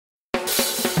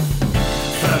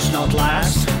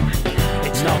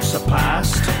What's the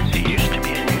past? It used to be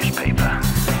a newspaper.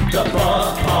 The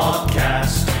Buff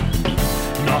Podcast.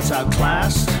 Not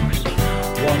outclassed.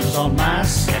 One's en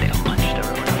masse. Getting on Manchester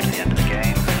Road after the end of the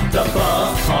game. The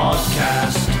Buff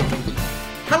Podcast.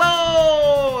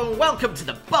 Hello and welcome to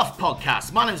the Buff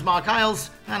Podcast. My name's Mark Isles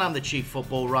and I'm the chief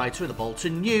football writer of the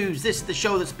Bolton News. This is the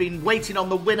show that's been waiting on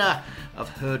the winner of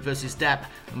Hurd versus Depp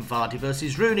and Vardy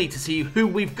versus Rooney to see who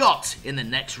we've got in the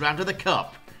next round of the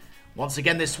Cup. Once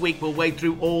again this week we'll wade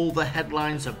through all the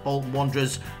headlines of Bolton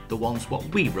Wanderers, the ones what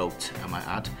we wrote, I might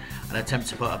add, and attempt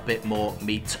to put a bit more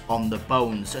meat on the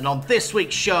bones. And on this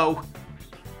week's show,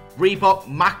 Reebok,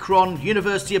 Macron,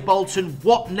 University of Bolton,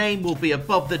 what name will be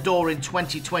above the door in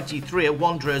 2023 at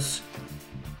Wanderers?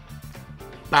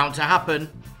 Bound to happen.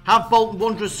 Have Bolton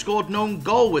Wanderers scored an own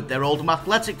goal with their Oldham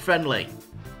Athletic friendly?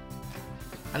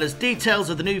 And as details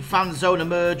of the new fan zone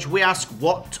emerge, we ask,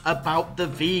 what about the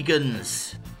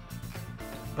vegans?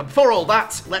 But before all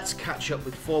that, let's catch up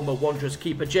with former Wanderers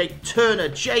keeper Jake Turner.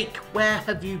 Jake, where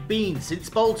have you been since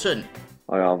Bolton?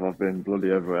 I have. I've been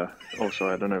bloody everywhere. Oh,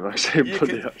 sorry, I don't know if I say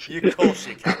bloody. Of course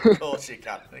you can. Of course you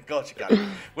can. Of course you can.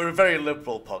 We're a very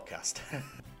liberal podcast.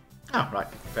 Oh, right.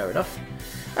 Fair enough.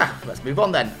 Let's move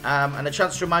on then. And a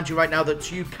chance to remind you right now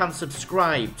that you can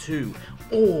subscribe to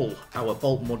all our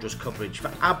Bolton Wanderers coverage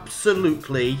for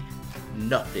absolutely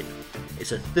nothing.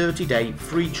 It's a 30-day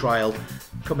free trial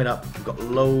coming up. We've got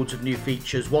loads of new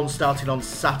features. One starting on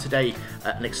Saturday,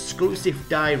 an exclusive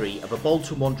diary of a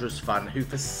Bolton Wanderers fan who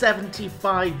for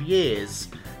 75 years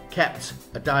kept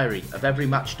a diary of every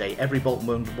match day, every Bolton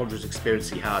Wanderers experience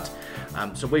he had.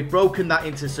 So we've broken that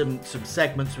into some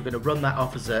segments. We're going to run that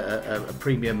off as a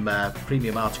premium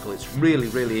article. It's really,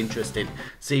 really interesting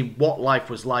seeing what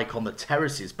life was like on the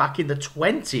terraces back in the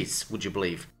 20s, would you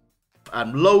believe?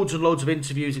 Loads and loads of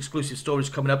interviews, exclusive stories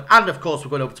coming up, and of course we're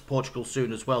going over to Portugal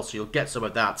soon as well, so you'll get some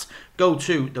of that. Go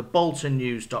to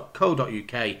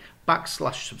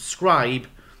theboltonnews.co.uk/subscribe,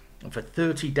 and for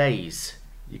 30 days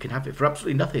you can have it for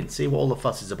absolutely nothing. See what all the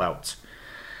fuss is about.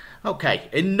 Okay,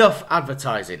 enough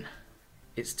advertising.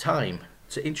 It's time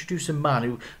to introduce a man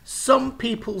who some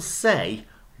people say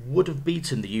would have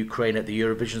beaten the Ukraine at the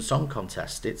Eurovision Song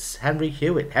Contest. It's Henry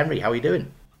Hewitt. Henry, how are you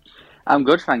doing? I'm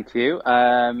good, thank you.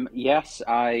 Yes,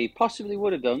 I possibly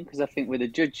would have done, because I think with the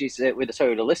judges, with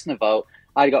the listener vote,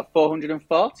 I got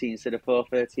 440 instead of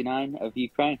 439 of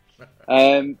Ukraine. But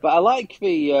I like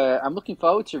I'm looking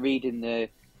forward to reading the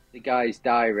guy's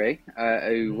diary,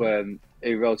 who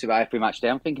wrote about every match day.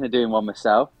 I'm thinking of doing one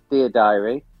myself. Dear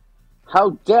diary,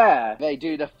 how dare they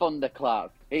do the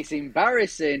thunderclap? It's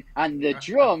embarrassing, and the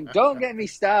drum. Don't get me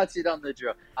started on the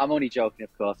drum. I'm only joking,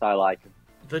 of course. I like him.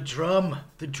 The drum.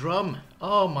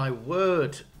 Oh my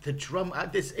word, the drum.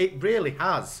 It really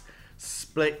has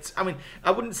split. I mean, I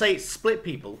wouldn't say it's split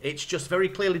people. It's just very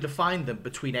clearly defined them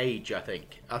between age. I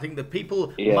think the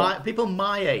people,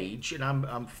 my age, and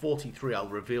I'm 43. I'll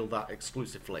reveal that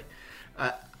exclusively.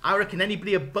 I reckon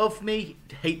anybody above me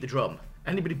hate the drum.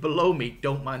 Anybody below me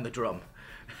don't mind the drum.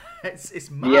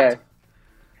 It's mad.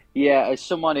 Yeah. As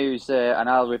someone who's and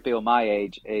I'll reveal my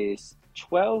age is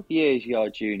 12 years your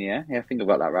junior. Yeah, I think I've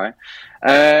got that right.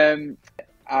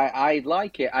 I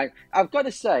like it. I've got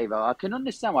to say, though, I can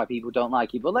understand why people don't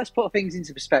like it, but let's put things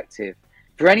into perspective.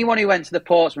 For anyone who went to the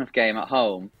Portsmouth game at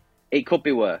home, it could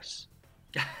be worse.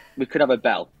 We could have a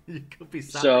bell. You could be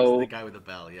sat next to the guy with a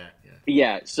bell, yeah.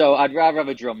 Yeah, so I'd rather have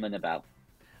a drum than a bell.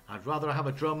 I'd rather have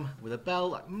a drum with a bell.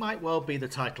 That might well be the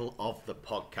title of the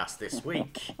podcast this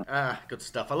week. Good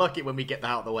stuff. I like it when we get that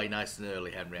out of the way nice and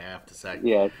early, Henry, I have to say.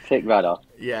 Yeah, tick right off.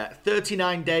 Yeah,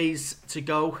 39 days to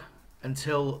go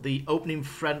until the opening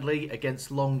friendly against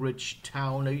Longridge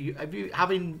Town. Are you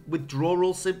having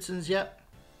withdrawal symptoms yet?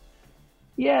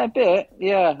 Yeah, a bit.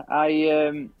 Yeah,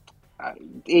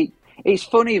 it's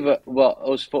funny that what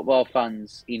us football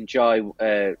fans enjoy,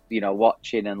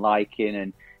 watching and liking,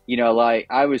 and like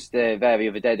I was there the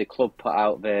other day. The club put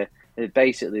out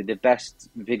basically the best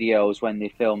videos when they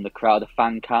film the crowd, the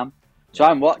fan cam. So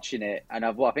I'm watching it, and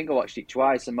I think I watched it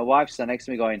twice, and my wife's sat next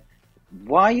to me going,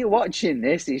 "Why are you watching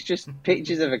this? It's just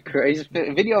pictures of a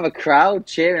video of a crowd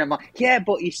cheering." I'm like, "Yeah,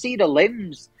 but you see the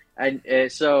limbs," and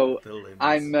so the limbs.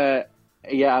 I'm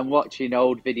watching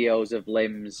old videos of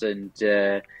limbs and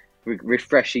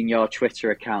refreshing your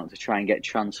Twitter account to try and get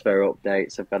transfer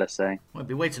updates, I've got to say. Well, I've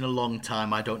been waiting a long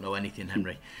time. I don't know anything,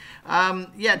 Henry. Do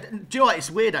you know what? It's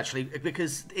weird, actually,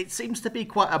 because it seems to be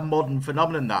quite a modern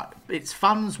phenomenon that it's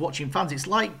fans watching fans. It's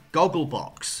like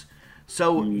Gogglebox.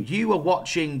 So you are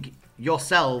watching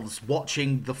yourselves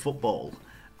watching the football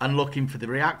and looking for the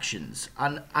reactions.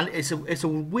 And it's a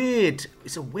weird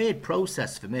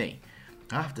process for me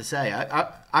I have to say,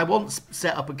 I once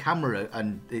set up a camera,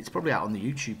 and it's probably out on the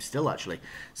YouTube still, actually.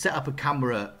 Set up a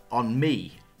camera on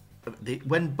me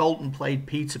when Bolton played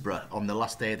Peterborough on the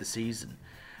last day of the season,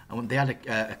 and when they had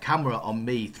a camera on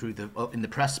me in the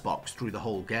press box through the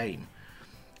whole game,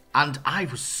 and I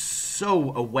was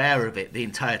so aware of it the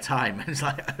entire time. It's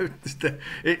like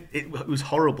it was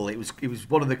horrible. It was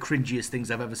one of the cringiest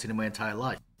things I've ever seen in my entire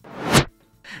life.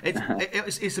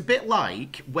 It's a bit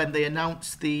like when they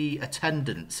announce the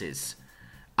attendances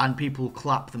and people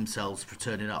clap themselves for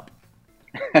turning up.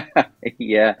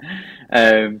 Yeah.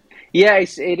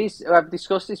 It is. I've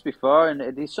discussed this before, and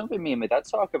it's something me and my dad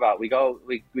talk about. We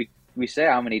say,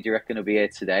 how many do you reckon will be here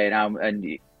today,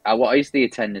 and what is the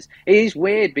attendance? It is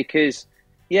weird because,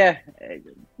 I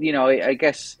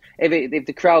guess if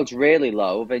the crowd's really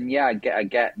low, then I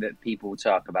get that people will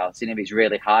talk about it. And if it's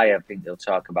really high, I think they'll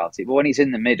talk about it. But when it's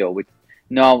in the middle, with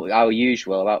our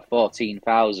usual about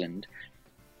 14,000,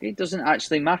 it doesn't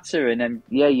actually matter. And then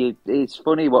it's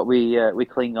funny what we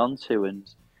cling on to and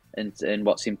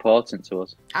what's important to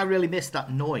us. I really miss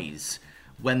that noise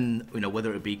when,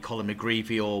 whether it be Colin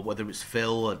McGreevy or whether it's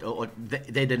Phil, or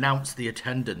they'd announce the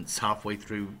attendance halfway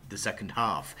through the second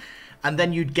half. And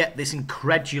then you'd get this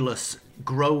incredulous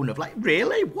groan of like,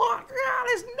 really? What?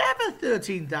 There's never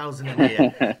 13,000 in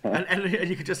here. and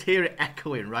you could just hear it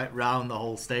echoing right round the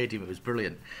whole stadium. It was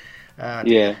brilliant.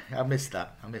 I missed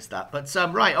that. But,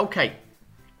 right, okay.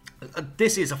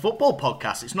 This is a football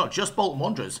podcast. It's not just Bolton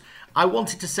Wanderers. I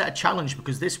wanted to set a challenge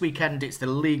because this weekend it's the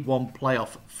League One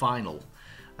playoff final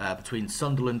between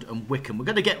Sunderland and Wycombe. We're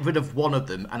going to get rid of one of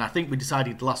them, and I think we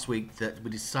decided last week that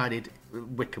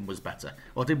Wycombe was better.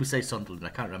 Or did we say Sunderland? I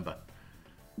can't remember.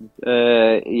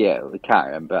 We can't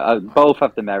remember. Both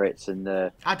have the merits, and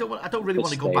I don't really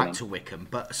want to go back to Wycombe,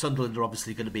 but Sunderland are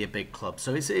obviously going to be a big club,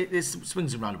 so it's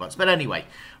swings and roundabouts. But anyway,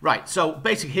 right. So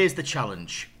basically, here's the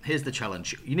challenge.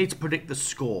 You need to predict the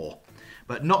score,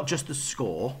 but not just the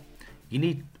score. We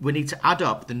need to add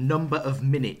up the number of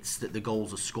minutes that the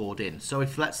goals are scored in. So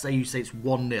if, let's say, you say it's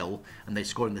 1-0 and they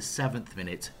score in the 7th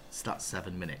minute, so that's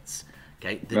 7 minutes.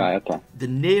 Okay. The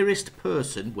nearest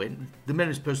person to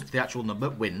the actual number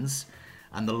wins,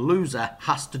 and the loser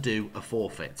has to do a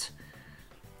forfeit.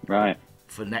 Right.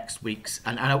 For next week's,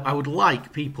 and I would like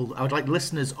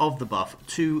listeners of the Buff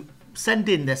to send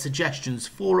in their suggestions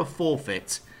for a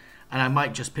forfeit, and I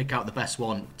might just pick out the best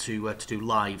one to do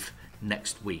live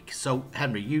next week. So,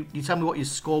 Henry, you tell me what your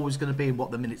score was going to be and what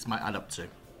the minutes might add up to.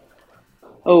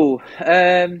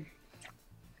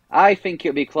 I think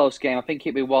it'll be a close game. I think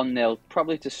it'll be 1-0,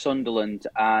 probably to Sunderland,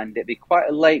 and it'll be quite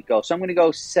a late goal. So I'm going to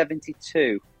go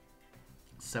 72.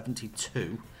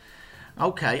 72.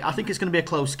 Okay, I think it's going to be a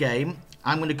close game.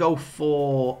 I'm going to go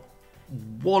for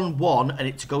 1-1 and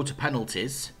it to go to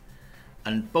penalties.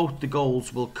 And both the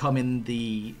goals will come in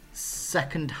the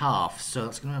second half. So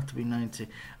that's going to have to be 90.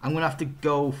 I'm going to have to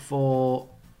go for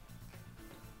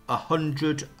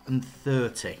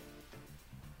 130.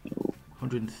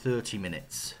 130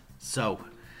 minutes. So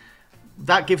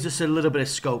that gives us a little bit of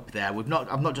scope there. I've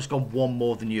not just gone one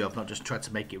more than you. I've not just tried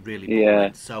to make it really boring. Yeah.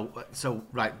 So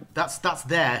right, that's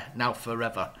there now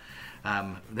forever.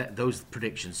 Those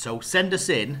predictions. So send us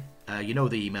in. You know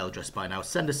the email address by now.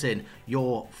 Send us in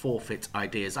your forfeit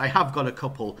ideas. I have got a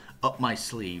couple up my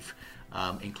sleeve,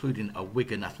 including a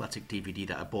Wigan Athletic DVD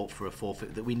that I bought for a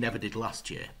forfeit that we never did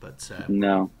last year. But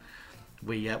no.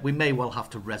 We may well have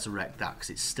to resurrect that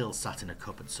because it's still sat in a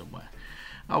cupboard somewhere.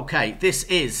 Okay, this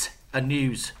is a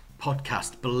news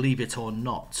podcast, believe it or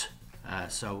not.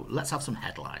 So let's have some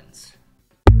headlines.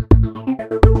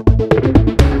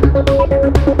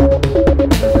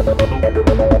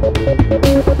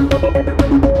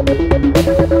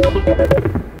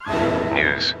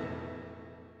 News.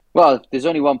 Well, there's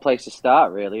only one place to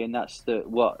start, really, and that's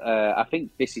I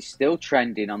think this is still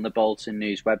trending on the Bolton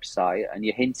News website, and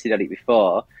you hinted at it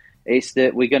before. It's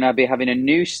that we're going to be having a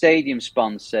new stadium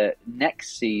sponsor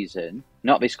next season,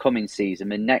 not this coming season,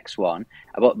 the next one.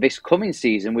 But this coming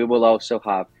season, we will also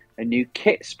have a new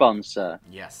kit sponsor.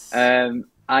 Yes.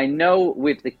 I know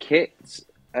with the kits,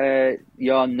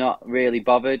 you're not really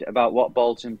bothered about what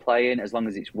Bolton play in as long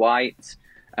as it's white.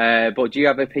 But do you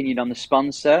have an opinion on the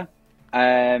sponsor?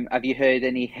 Have you heard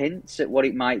any hints at what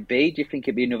it might be? Do you think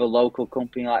it'd be another local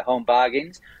company like Home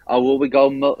Bargains? Or will we go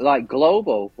like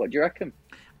global? What do you reckon?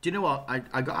 Do you know what?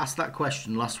 I got asked that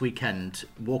question last weekend,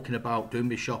 walking about, doing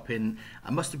my shopping.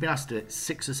 I must have been asked it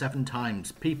 6 or 7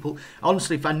 times. People,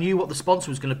 honestly, if I knew what the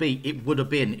sponsor was going to be, it would have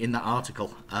been in that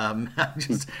article.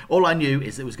 All I knew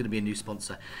is there was going to be a new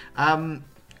sponsor.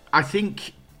 I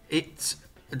think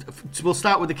we'll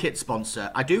start with the kit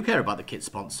sponsor. I do care about the kit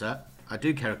sponsor. I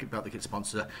do care about the kit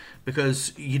sponsor,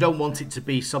 because you don't want it to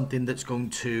be something that's going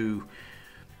to,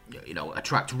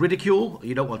 attract ridicule.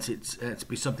 You don't want it to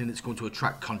be something that's going to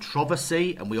attract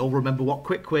controversy. And we all remember what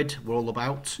Quick Quid were all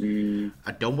about.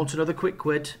 I don't want another Quick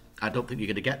Quid. I don't think you're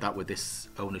going to get that with this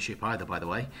ownership either, by the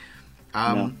way.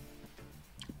 No.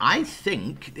 I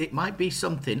think it might be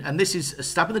something, and this is a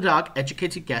stab in the dark,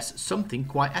 educated guess, something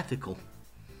quite ethical.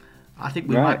 I think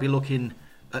we might be looking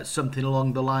at something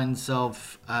along the lines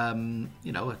of, a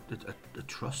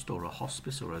trust or a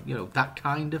hospice or that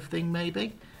kind of thing,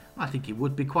 maybe. I think it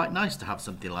would be quite nice to have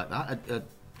something like that,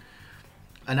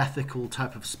 an ethical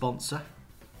type of sponsor,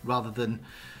 rather than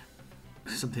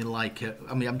something like,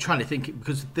 I'm trying to think,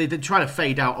 because they're trying to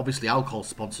fade out, obviously, alcohol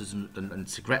sponsors and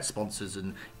cigarette sponsors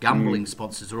and gambling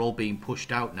sponsors are all being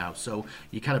pushed out now. So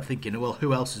you're kind of thinking, well,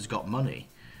 who else has got money?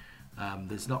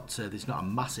 There's not a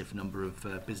massive number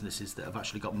of businesses that have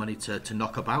actually got money to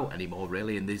knock about anymore,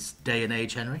 really, in this day and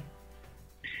age, Henry.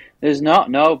 There's not,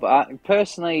 no, but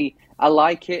personally, I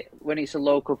like it when it's a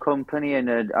local company,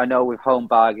 and I know with Home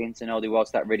Bargains, I know there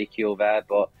was that ridicule there,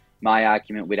 but my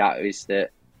argument with that is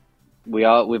that we've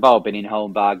all been in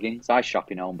Home Bargains. I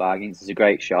shop in Home Bargains. It's a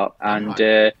great shop, and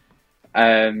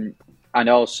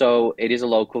also it is a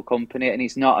local company, and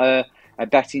it's not a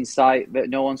betting site that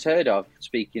no one's heard of.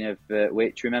 Speaking of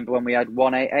which, remember when we had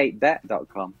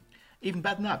 188bet.com? Even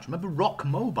better than that, remember Rock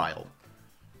Mobile?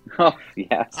 Oh,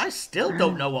 yes. I still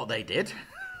don't know what they did.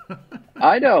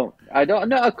 I don't.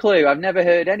 Not a clue. I've never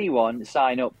heard anyone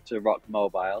sign up to Rock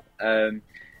Mobile.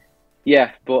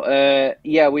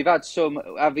 We've had some.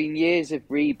 Having years of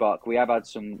Reebok, we have had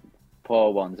some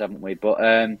poor ones, haven't we? But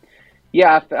I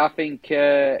think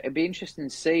it'd be interesting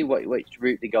to see which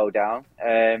route they go down.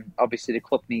 Obviously, the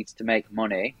club needs to make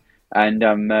money, and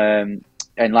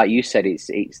like you said,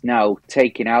 it's now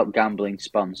taking out gambling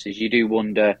sponsors. You do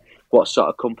wonder what sort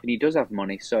of company does have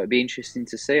money. So it'd be interesting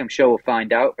to see. I'm sure we'll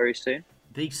find out very soon.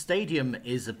 The stadium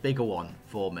is a bigger one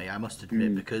for me, I must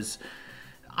admit, because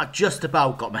I just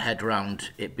about got my head around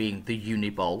it being the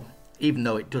Unibowl, even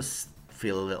though it does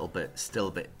feel still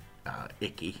a bit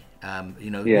icky.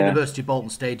 University of Bolton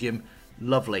Stadium,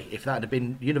 lovely. If that had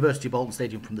been University of Bolton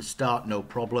Stadium from the start, no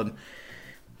problem.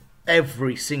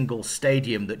 Every single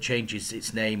stadium that changes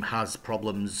its name has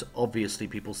problems. Obviously,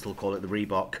 people still call it the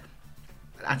Reebok.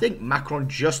 I think Macron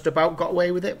just about got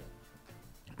away with it.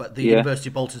 But the University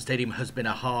of Bolton Stadium has been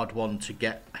a hard one to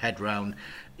get head round.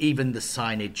 Even the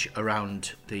signage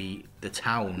around the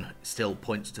town still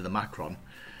points to the Macron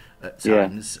at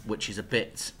times, which is a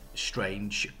bit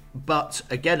strange. But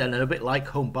again, and a bit like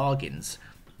Home Bargains,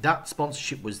 that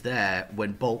sponsorship was there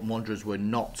when Bolton Wanderers were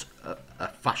not a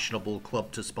fashionable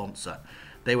club to sponsor.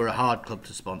 They were a hard club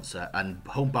to sponsor, and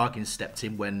Home Bargains stepped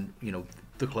in when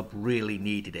the club really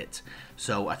needed it.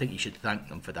 So I think you should thank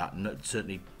them for that, and it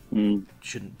certainly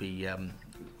shouldn't be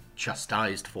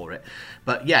chastised for it.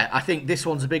 But yeah, I think this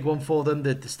one's a big one for them,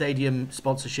 the stadium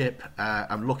sponsorship.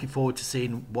 I'm looking forward to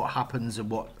seeing what happens and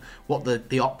what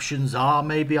the options are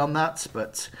maybe on that.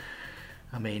 But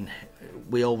I mean,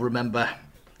 we all remember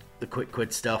the Quick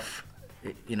Quid stuff.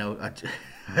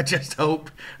 I just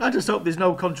hope there's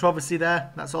no controversy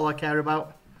there. That's all I care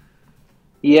about.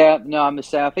 Yeah, no, I'm the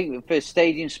same. I think for a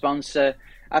stadium sponsor,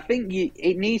 I think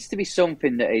it needs to be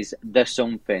something that is the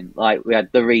something. Like we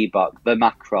had the Reebok, the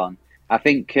Macron. I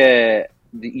think the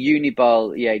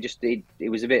Unibowl, it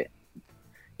was a bit.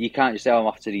 You can't just say, I'm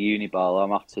off to the Unibowl,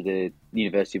 I'm off to the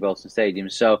University of Bolton Stadium.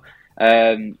 So,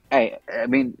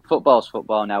 football's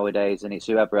football nowadays, and it's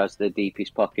whoever has the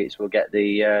deepest pockets will get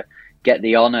the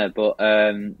honour. But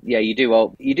you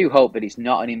do hope that it's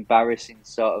not an embarrassing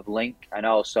sort of link, and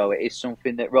also it is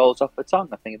something that rolls off the tongue.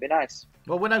 I think it'd be nice.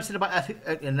 Well, when I was saying about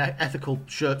an ethical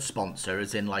shirt sponsor,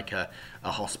 as in like a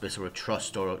hospice or a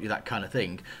trust or that kind of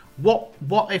thing, what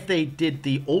if they did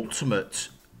the ultimate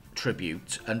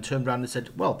tribute and turned around and said,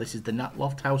 well, this is the Nat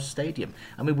Lofthouse Stadium?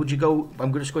 I mean, would you go,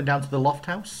 I'm just going down to the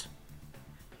Lofthouse?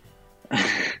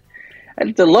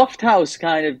 And the Lofthouse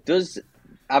kind of does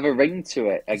have a ring to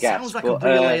it, I guess. Sounds like a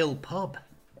real ale pub.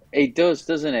 It does,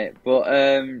 doesn't it? But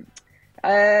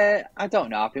I don't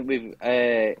know. I think we've,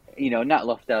 Nat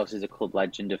Lofthouse is a club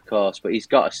legend, of course, but he's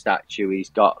got a statue. He's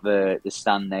got the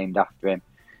stand named after him.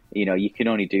 You can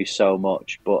only do so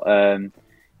much. But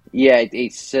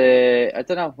it's I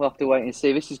don't know. We'll have to wait and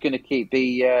see. This is going to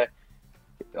be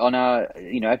on our.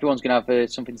 Everyone's going to have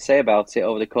something to say about it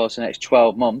over the course of the next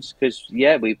 12 months. Because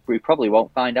we probably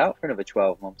won't find out for another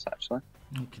 12 months actually.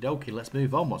 Okie dokie, let's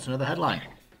move on. What's another headline?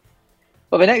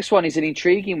 Well, the next one is an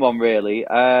intriguing one, really,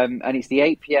 and it's the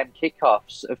 8 p.m.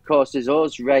 kickoffs. Of course, there's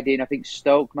us, Reading. I think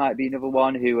Stoke might be another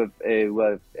one who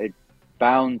have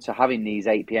bound to having these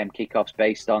 8 p.m. kickoffs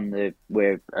based on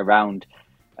we're around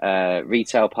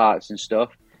retail parks and stuff.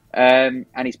 And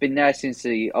it's been there since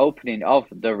the opening of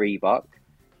the Reebok,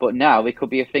 but now it could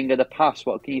be a thing of the past.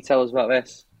 What can you tell us about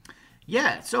this?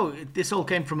 Yeah, so this all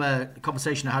came from a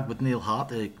conversation I had with Neil Hart,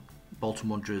 the Bolton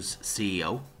Wanderers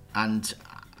CEO, and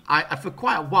for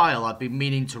quite a while I've been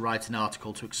meaning to write an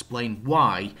article to explain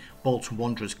why Bolton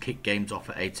Wanderers kick games off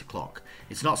at 8 o'clock.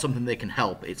 It's not something they can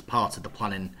help, it's part of the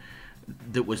planning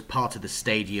that was part of the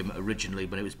stadium originally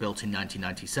when it was built in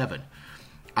 1997.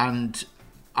 And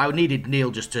I needed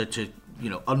Neil just to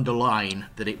underline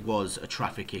that it was a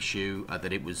traffic issue,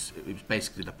 that it was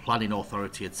basically the planning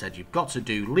authority had said you've got to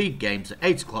do league games at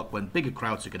 8 o'clock when bigger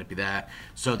crowds are going to be there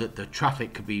so that the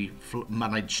traffic could be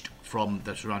managed from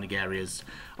the surrounding areas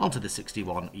onto the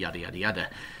 61, yada, yada, yada.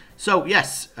 So,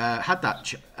 yes, had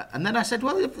that. And then I said,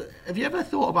 well, have you ever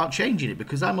thought about changing it?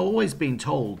 Because I'm always being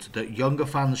told that younger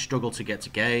fans struggle to get to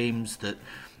games, that,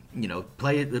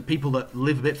 the people that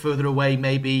live a bit further away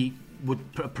maybe would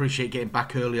appreciate getting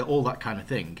back earlier, all that kind of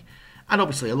thing. And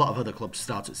obviously a lot of other clubs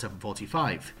start at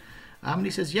 7:45. And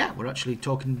he says, yeah, we're actually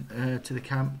talking to the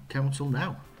council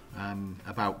now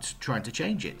about trying to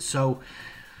change it. So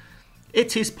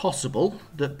it is possible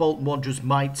that Bolton Wanderers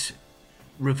might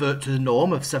revert to the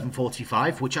norm of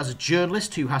 7:45, which as a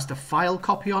journalist who has to file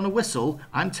copy on a whistle,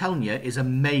 I'm telling you, is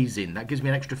amazing. That gives me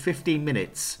an extra 15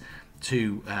 minutes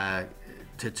to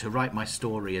write my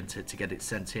story and to get it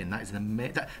sent in. That is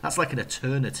that's like an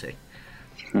eternity.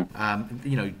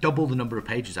 Double the number of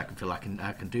pages I can fill. I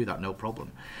can do that, no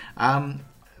problem.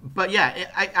 But yeah,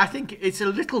 I think it's a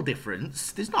little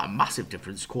difference. There's not a massive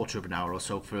difference, quarter of an hour or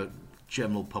so for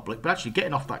general public, but actually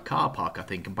getting off that car park, I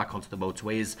think, and back onto the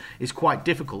motorway is quite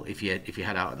difficult if you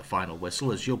head out at the final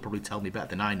whistle, as you'll probably tell me better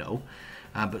than I know.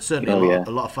 But certainly a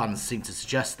lot of fans seem to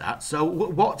suggest that. So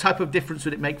what type of difference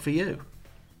would it make for you?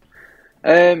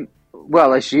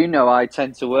 Well, as you know, I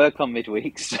tend to work on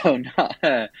midweek, so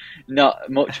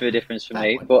not much of a difference for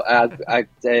me. But I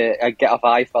get off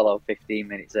iFollow 15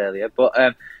 minutes earlier.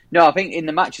 But no, I think in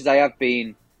the matches I have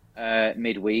been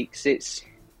midweeks,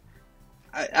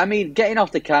 I mean, getting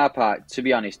off the car park, to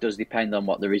be honest, does depend on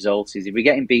what the result is. If we're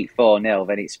getting beat 4-0,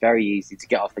 then it's very easy to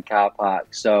get off the car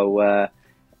park. So,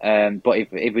 but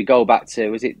if we go back to,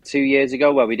 was it 2 years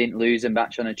ago where we didn't lose a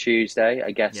match on a Tuesday?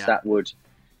 I guess that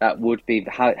would be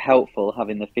helpful,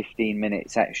 having the 15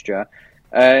 minutes extra.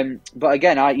 But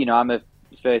again, I'm a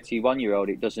 31-year-old.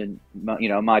 It doesn't,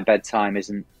 my bedtime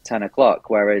isn't 10 o'clock.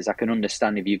 Whereas I can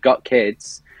understand if you've got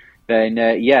kids, then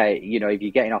if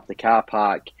you're getting off the car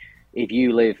park, if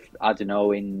you live, I don't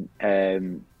know, in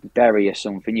Bury or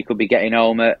something, you could be getting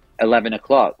home at 11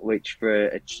 o'clock, which for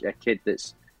a kid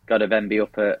that's got to then be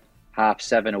up at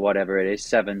 7:30 or whatever it is,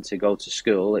 7 to go to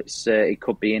school, it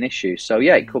could be an issue. So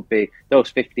yeah, it could be, those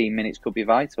 15 minutes could be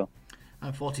vital.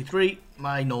 I'm 43.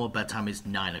 My normal bedtime is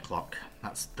 9 o'clock.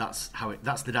 That's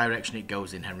the direction it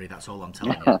goes in, Henry. That's all I'm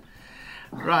telling you.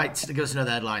 Right, to give us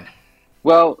another headline.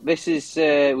 Well, this is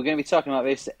we're going to be talking about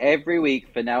this every week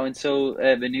for now until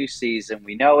the new season.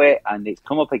 We know it, and it's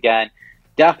come up again.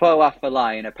 Dapo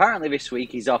Afolayan. Apparently this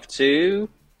week he's off to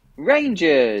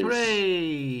Rangers.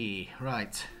 Hooray!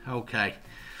 Right. Okay.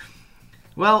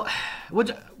 Well,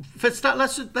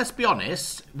 let's be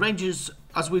honest. Rangers,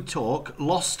 as we talk,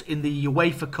 lost in the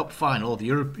UEFA Cup final, the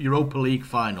Europa League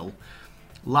final,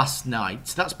 last night.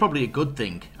 That's probably a good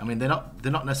thing. I mean, they're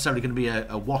not necessarily going to be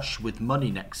a wash with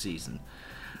money next season.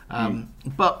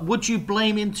 But would you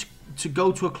blame him to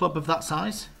go to a club of that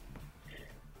size?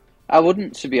 I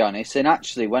wouldn't, to be honest. And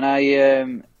actually, when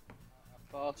I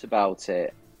thought about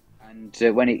it, and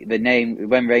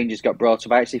when Rangers got brought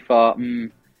up, I actually thought,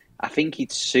 I think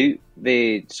he'd suit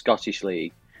the Scottish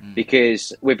League,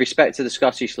 because with respect to the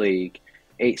Scottish League,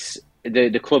 it's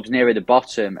the clubs nearer the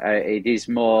bottom. It is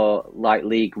more like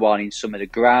League One in some of the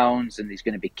grounds, and there's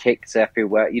going to be kicks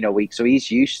everywhere, week. So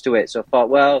he's used to it. So I thought,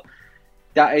 well,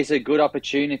 that is a good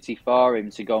opportunity for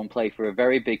him to go and play for a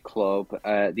very big club.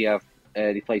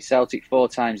 They play Celtic 4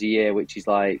 times a year, which is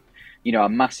like, a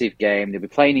massive game. They'll be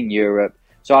playing in Europe.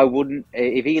 So I wouldn't,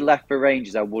 if he left for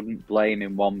Rangers, I wouldn't blame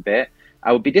him one bit.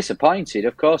 I would be disappointed,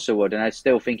 of course I would, and I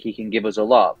still think he can give us a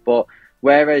lot. But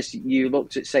whereas you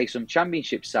looked at, say, some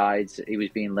Championship sides he was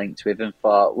being linked with and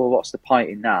thought, well, what's the point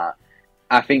in that?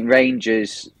 I think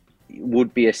Rangers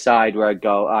would be a side where I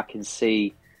go, I can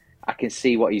see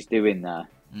what he's doing there.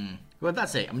 Well,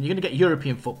 that's it. I mean, you're going to get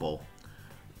European football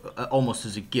almost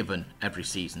as a given every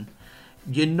season.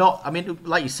 You're not, I mean,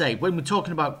 like you say, when we're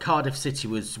talking about Cardiff City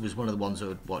was one of the ones that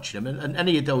were watching them, and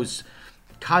any of those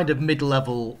kind of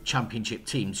mid-level Championship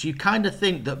teams, you kind of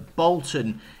think that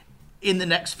Bolton in the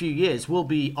next few years will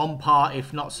be on par,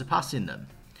 if not surpassing them.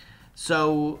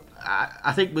 So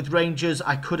I think with Rangers,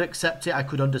 I could accept it. I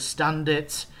could understand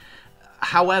it.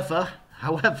 However,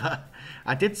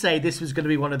 I did say this was going to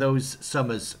be one of those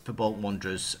summers for Bolton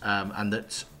Wanderers, and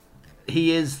that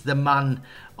he is the man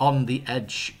on the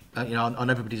edge, on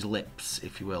everybody's lips,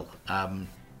 if you will.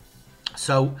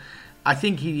 So I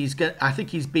think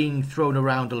he's being thrown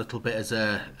around a little bit as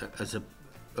a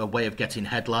way of getting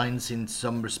headlines in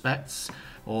some respects,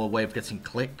 or a way of getting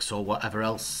clicks, or whatever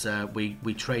else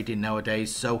we trade in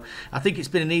nowadays. So I think it's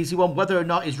been an easy one. Whether or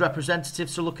not his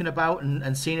representatives are looking about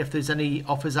and seeing if there's any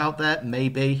offers out there,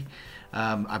 maybe.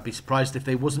 I'd be surprised if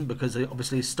they wasn't, because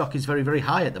obviously his stock is very, very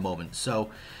high at the moment. So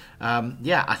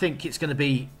I think it's going to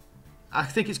be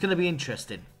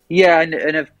interesting. Yeah,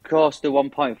 and of course the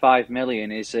 1.5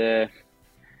 million is.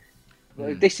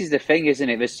 This is the thing, isn't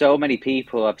it? There's so many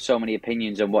people have so many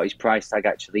opinions on what his price tag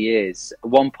actually is.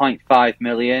 1.5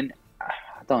 million,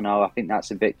 I don't know. I think that's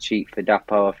a bit cheap for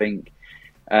Dapo. I think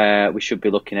we should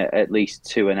be looking at least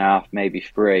 2.5, maybe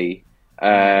 3.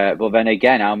 But then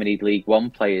again, how many League One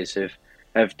players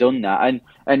have done that?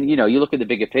 And you look at the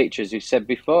bigger picture, as we said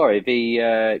before. If he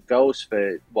goes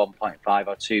for 1.5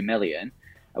 or 2 million,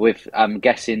 I'm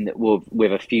guessing that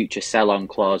with a future sell-on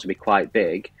clause, will be quite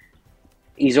big.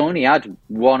 He's only had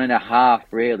 1.5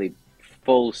 really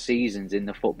full seasons in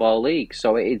the Football League.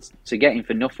 So it's to get him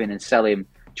for nothing and sell him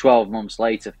 12 months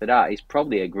later for that is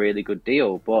probably a really good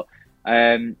deal. But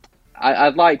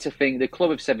I'd like to think the club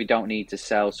have said we don't need to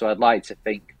sell. So I'd like to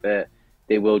think that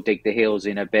they will dig the heels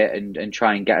in a bit and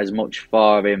try and get as much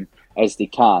for him as they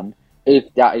can,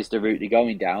 if that is the route they're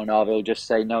going down, or they'll just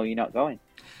say, no, you're not going.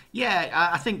 Yeah,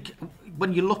 I think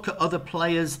when you look at other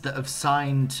players that have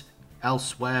signed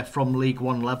elsewhere from League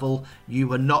One level,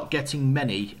 you are not getting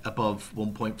many above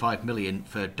 1.5 million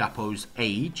for Dapo's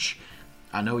age.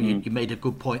 I know you made a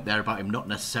good point there about him not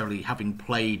necessarily having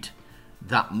played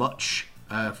that much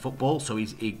football, so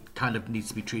he kind of needs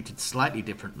to be treated slightly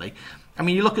differently. I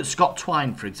mean, you look at Scott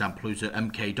Twine, for example, who's at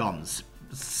MK Dons,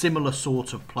 similar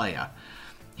sort of player.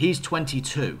 He's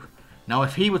 22. Now,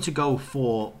 if he were to go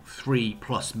for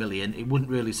 3+ million, it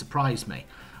wouldn't really surprise me.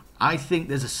 I think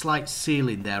there's a slight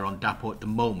ceiling there on Dapo at the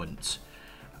moment,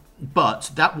 but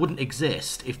that wouldn't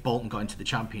exist if Bolton got into the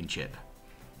Championship,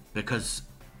 because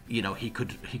he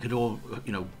could all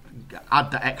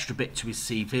add that extra bit to his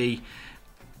CV.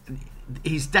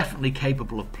 He's definitely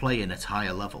capable of playing at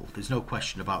higher level. There's no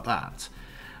question about that,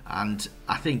 and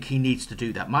I think he needs to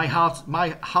do that. My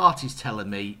heart is telling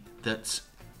me that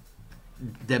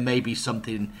there may be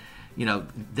something.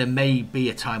 There may be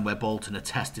a time where Bolton are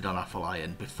tested on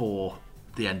Afolayan before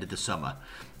the end of the summer,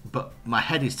 but my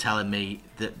head is telling me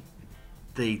that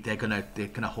they're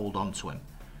gonna hold on to him,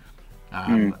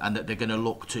 and that they're gonna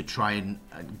look to try and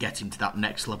get him to that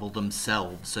next level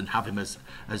themselves and have him as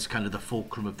kind of the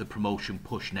fulcrum of the promotion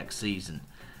push next season.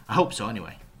 I hope so,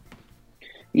 anyway.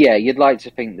 Yeah, you'd like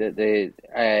to think that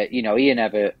Ian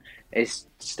Evatt has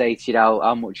stated out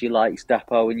how much he likes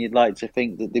Dapo, and you'd like to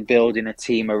think that they're building a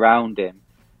team around him.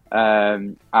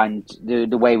 And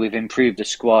the way we've improved the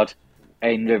squad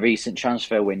in the recent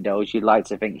transfer windows, you'd like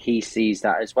to think he sees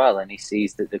that as well, and he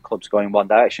sees that the club's going one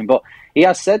direction. But he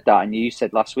has said that, and you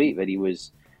said last week that he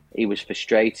was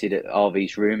frustrated at all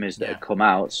these rumours that had come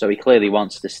out, so he clearly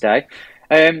wants to stay.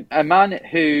 A man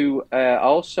who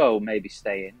also may be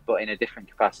staying, but in a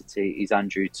different capacity, is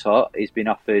Andrew Tutt. He's been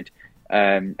offered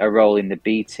a role in the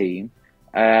B team.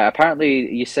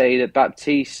 Apparently, you say that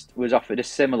Baptiste was offered a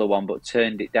similar one, but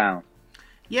turned it down.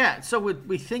 Yeah, so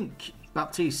we think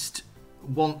Baptiste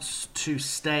wants to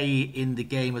stay in the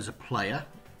game as a player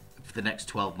for the next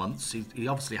 12 months. He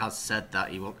obviously has said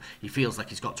that he feels like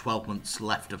he's got 12 months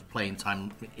left of playing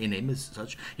time in him as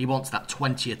such. He wants that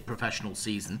 20th professional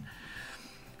season.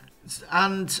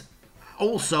 And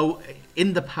also,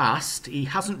 in the past, he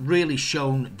hasn't really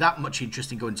shown that much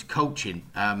interest in going to coaching.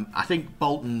 I think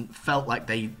Bolton felt like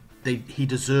he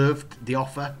deserved the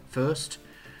offer first.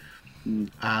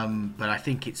 But I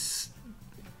think it's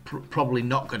probably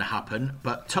not going to happen.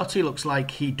 But Tutty looks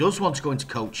like he does want to go into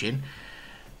coaching.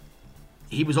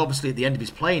 He was obviously at the end of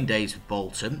his playing days with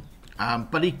Bolton.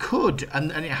 But he could,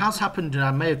 and it has happened, and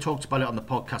I may have talked about it on the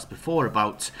podcast before,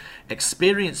 about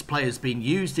experienced players being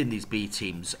used in these B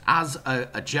teams as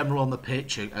a general on the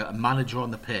pitch, a manager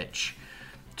on the pitch,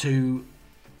 to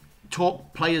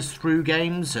talk players through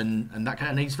games and that kind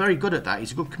of, and he's very good at that.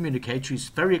 He's a good communicator. He's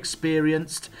very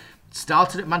experienced.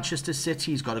 Started at Manchester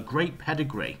City. He's got a great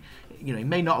pedigree. He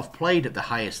may not have played at the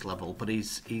highest level, but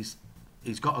he's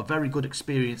got a very good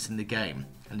experience in the game,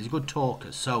 and he's a good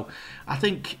talker. So I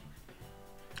think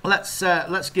let's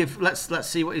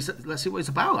see what it's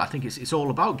about. I think it's all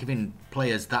about giving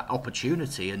players that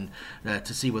opportunity and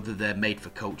to see whether they're made for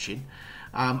coaching.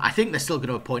 I think they're still going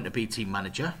to appoint a B team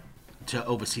manager to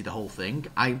oversee the whole thing.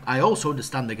 I also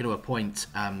understand they're going to appoint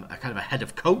a kind of a head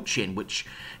of coaching, which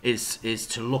is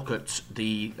to look at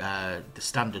the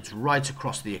standards right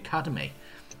across the academy.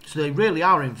 So they really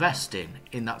are investing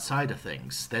in that side of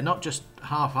things. They're not just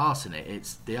half-arsing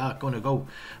it. They are going to go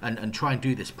and try and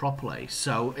do this properly.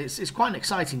 So it's quite an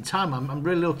exciting time. I'm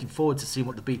really looking forward to seeing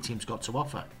what the B team's got to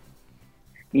offer.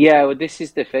 Yeah, well, this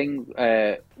is the thing.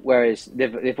 Whereas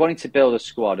they've wanted to build a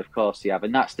squad, of course they have,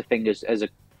 and that's the thing. As a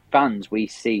fans, we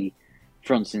see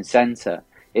front and centre.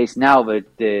 It's now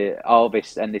all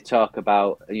this, and they talk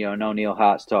about, and O'Neill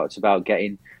Hart's talked about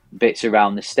getting bits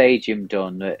around the stadium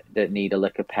done that need a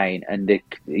lick of paint, and the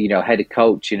head of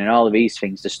coaching and all of these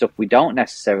things, the stuff we don't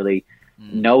necessarily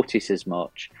notice as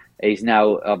much, is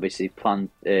now obviously plan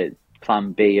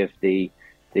B of the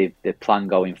plan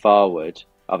going forward,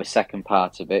 of a second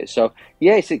part of it. So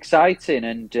yeah, it's exciting,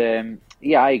 and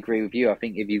I agree with you. I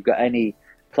think if you've got any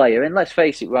player, and let's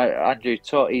face it, right, Andrew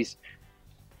Todd, he's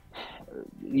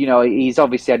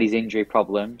obviously had his injury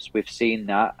problems. We've seen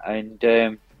that, and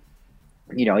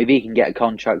if he can get a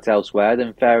contract elsewhere,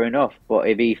 then fair enough. But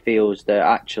if he feels that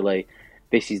actually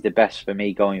this is the best for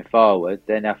me going forward,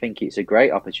 then I think it's a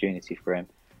great opportunity for him.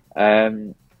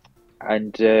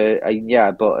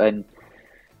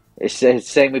 It's the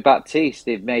same with Baptiste.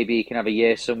 If maybe he can have a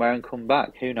year somewhere and come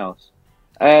back, who knows?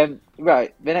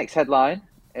 Right, the next headline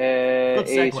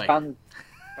is fan.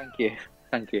 Thank you.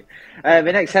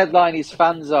 The next headline is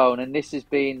Fan Zone, and this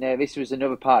was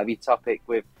another part of your topic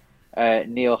with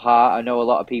Neil Hart. I know a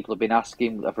lot of people have been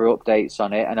asking for updates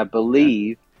on it, and I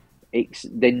believe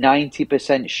they're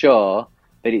 90% sure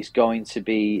that it's going to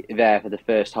be there for the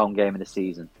first home game of the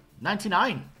season.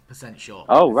 99% sure.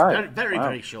 Oh, right. Very, wow.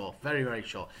 very sure. Very, very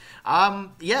sure.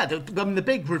 The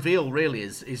big reveal really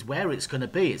is where it's going to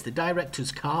be. It's the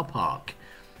director's car park.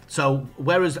 So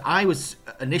whereas I was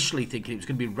initially thinking it was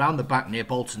going to be round the back near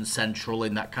Bolton Central,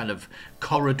 in that kind of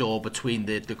corridor between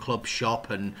the club shop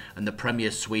and the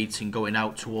Premier Suite, and going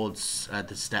out towards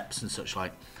the steps and such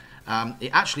like,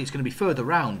 it's going to be further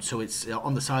round. So it's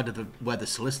on the side of where the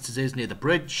solicitors is, near the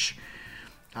bridge,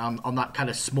 on that kind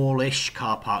of smallish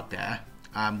car park there,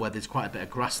 where there's quite a bit of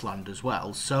grassland as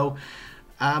well. So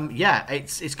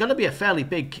it's going to be a fairly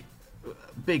big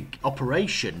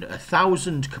operation,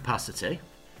 1,000 capacity.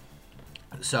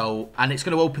 So, and it's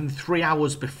going to open 3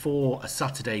 hours before a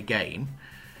Saturday game.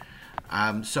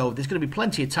 So there's going to be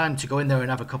plenty of time to go in there and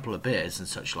have a couple of beers and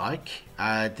such like.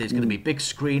 There's going to be a big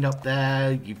screen up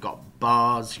there. You've got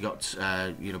bars. You've got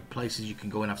places you can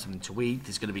go and have something to eat.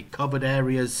 There's going to be covered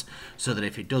areas so that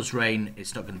if it does rain,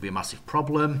 it's not going to be a massive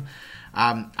problem.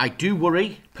 I do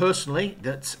worry personally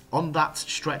that on that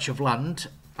stretch of land,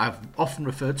 I've often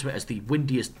referred to it as the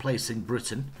windiest place in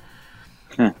Britain.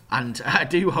 And I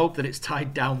do hope that it's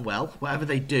tied down well. Whatever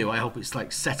they do, I hope it's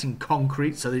like set in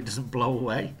concrete so that it doesn't blow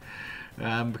away.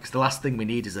 Because the last thing we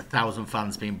need is 1,000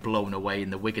 fans being blown away in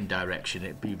the Wigan direction.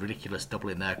 It'd be ridiculous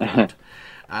doubling their crowd.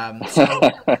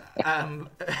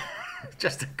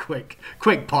 Just a quick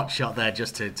pot shot there,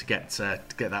 just to get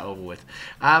that over with.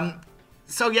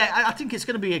 I think it's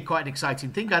going to be quite an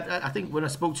exciting thing. I think when I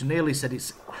spoke to Neil, he said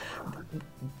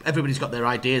everybody's got their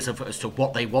ideas as to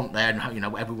what they want there, and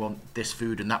how, everyone this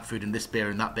food and this beer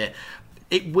and that beer.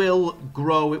 It will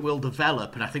grow, it will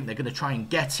develop, and I think they're going to try and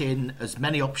get in as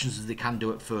many options as they can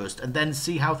do at first, and then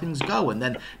see how things go, and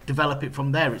then develop it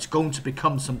from there. It's going to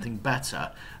become something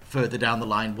better further down the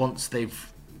line once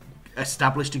they've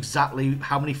established exactly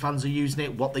how many fans are using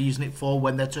it, what they're using it for,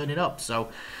 when they're turning up. So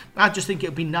I just think it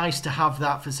would be nice to have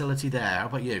that facility there. How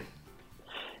about you?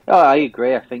 Oh, I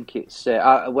agree. I think it's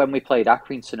when we played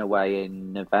Accrington away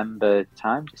in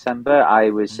December,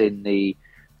 I was in the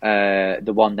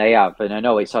one they have, and I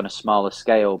know it's on a smaller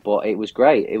scale, but it was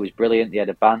great. It was brilliant. They had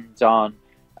a band on.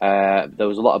 There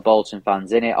was a lot of Bolton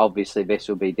fans in it. Obviously, this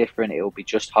will be different. It will be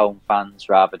just home fans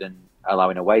rather than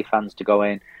allowing away fans to go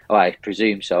in. Well, I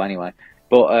presume so anyway.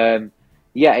 But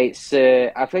it's.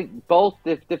 I think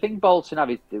the thing Bolton have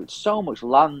is there's so much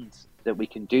land that we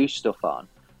can do stuff on,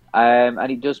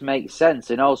 and it does make sense.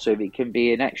 And also, if it can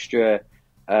be an extra,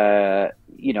 an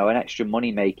extra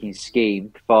money making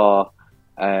scheme for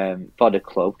the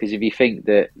club, because if you think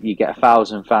that you get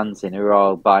 1,000 fans in who are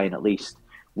all buying at least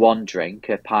one drink,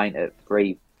 a pint at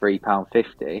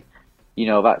 £3.50,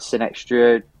 that's an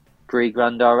extra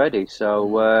 $3,000 already.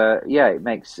 So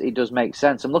it does make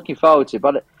sense. I'm looking forward to it,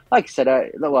 but like I said,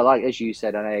 as you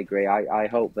said, and I agree, I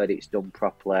hope that it's done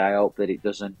properly. I hope that it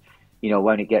doesn't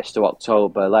when it gets to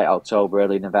October, late October,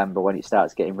 early November, when it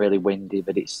starts getting really windy,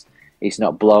 but it's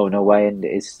not blown away and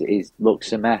it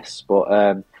looks a mess.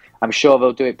 But I'm sure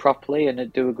they'll do it properly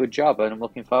and do a good job, and I'm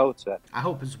looking forward to it. I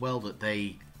hope as well that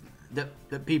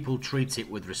that people treat it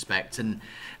with respect. And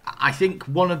I think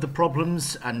one of the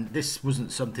problems, and this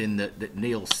wasn't something that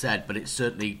Neil said, but it's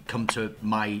certainly come to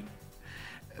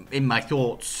in my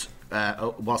thoughts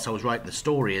whilst I was writing the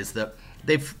story, is that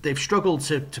they've struggled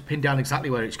to pin down exactly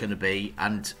where it's going to be,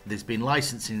 and there's been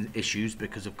licensing issues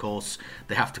because, of course,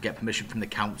 they have to get permission from the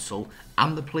council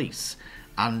and the police.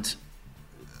 And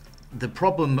the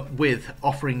problem with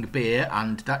offering beer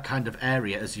and that kind of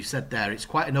area, as you said there, it's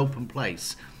quite an open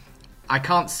place. I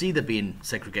can't see there being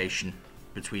segregation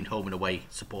between home and away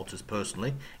supporters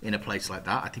personally in a place like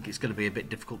that. I think it's going to be a bit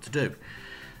difficult to do.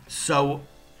 So,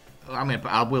 I mean,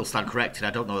 I will stand corrected.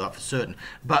 I don't know that for certain.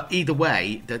 But either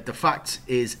way, the fact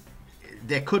is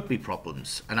there could be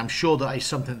problems. And I'm sure that is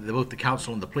something that both the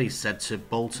council and the police said to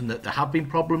Bolton, that there have been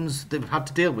problems they've had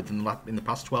to deal with in the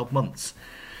past 12 months.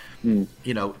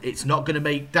 It's not going to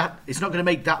make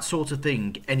that sort of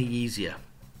thing any easier.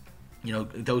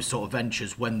 Those sort of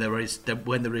ventures when there is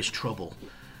trouble.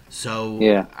 So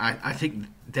yeah. I think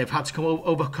they've had to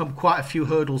overcome quite a few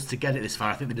hurdles to get it this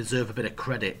far. I think they deserve a bit of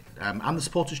credit, and the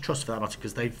Supporters Trust for that matter,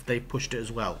 because they've pushed it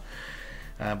as well.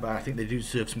 But I think they do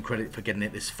deserve some credit for getting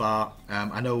it this far.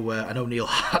 I know Neil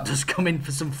Hart does come in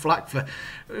for some flack for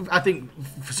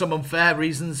some unfair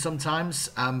reasons sometimes.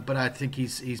 But I think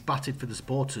he's batted for the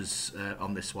supporters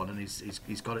on this one, and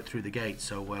he's got it through the gate.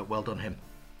 So well done him.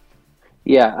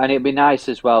 Yeah, and it'd be nice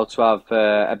as well to have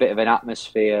a bit of an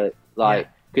atmosphere,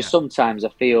 because sometimes I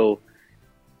feel,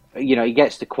 it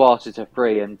gets to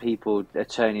 2:45 and people are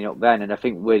turning up then, and I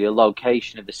think with the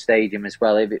location of the stadium as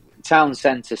well, if town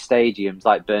centre stadiums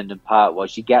like Burnden Park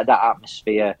was, you get that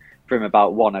atmosphere from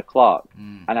about 1:00,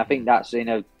 and I think that's in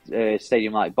a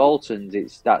stadium like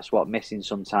Bolton's, that's what missing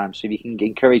sometimes. So if you can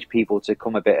encourage people to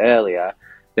come a bit earlier,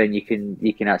 then you can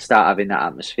start having that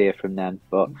atmosphere from then.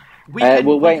 But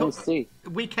we'll wait and see.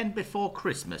 Weekend before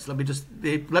Christmas. Let me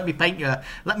paint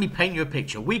you a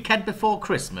picture. Weekend before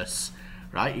Christmas,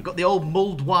 right? You've got the old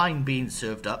mulled wine being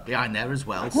served up behind there as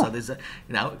well. So there's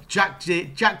Jack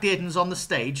Dearden's on the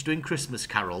stage doing Christmas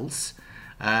carols.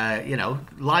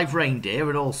 Live reindeer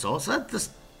and all sorts. It's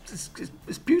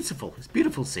beautiful. It's a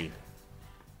beautiful scene.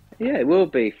 Yeah, it will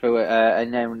be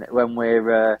and then when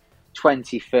we're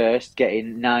 21st,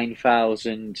 getting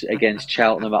 9,000 against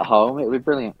Cheltenham at home, it would be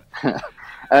brilliant.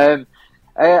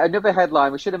 Another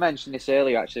headline, we should have mentioned this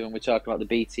earlier actually when we talked about the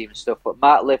B team and stuff, but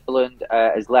Mark Litherland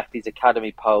has left his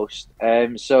academy post.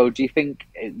 So do you think,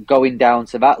 going down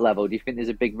to that level, do you think there's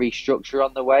a big restructure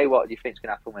on the way? What do you think is going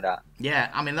to happen with that? Yeah,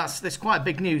 I mean, that's quite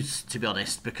big news, to be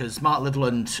honest, because Mark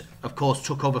Litherland, of course,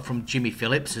 took over from Jimmy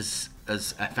Phillips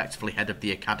as effectively head of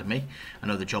the academy. I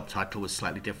know the job title was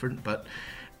slightly different, but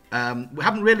we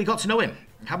haven't really got to know him.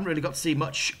 Haven't really got to see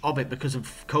much of it because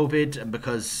of COVID and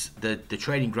because the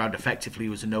training ground effectively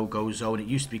was a no-go zone. It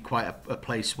used to be quite a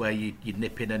place where you'd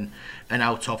nip in and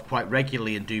out of quite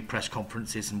regularly and do press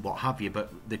conferences and what have you.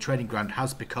 But the training ground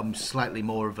has become slightly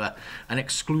more of an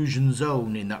exclusion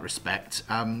zone in that respect.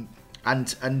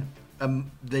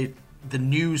 The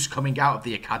news coming out of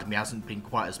the academy hasn't been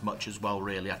quite as much as well,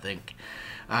 really, I think.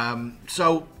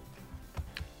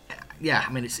 Yeah,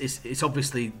 I mean, it's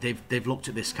obviously they've looked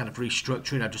at this kind of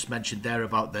restructuring. I just mentioned there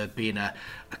about there being a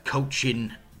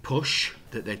coaching push,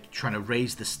 that they're trying to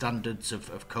raise the standards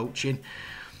of coaching.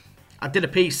 I did a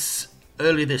piece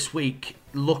earlier this week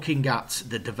looking at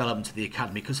the development of the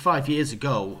academy, because 5 years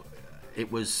ago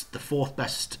it was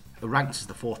ranked as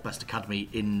the fourth best academy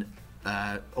in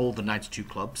all the 92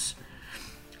 clubs.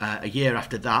 A year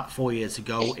after that, 4 years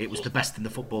ago, it was the best in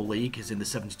the Football League, as in the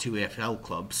 72 AFL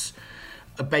clubs,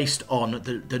 based on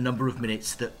the number of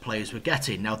minutes that players were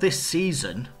getting. Now, this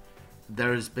season,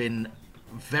 there has been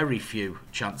very few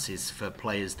chances for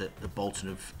players that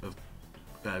Bolton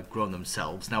have grown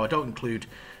themselves. Now, I don't include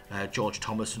George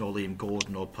Thomason or Liam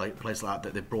Gordon or players like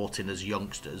that they've brought in as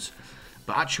youngsters,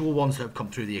 but actual ones that have come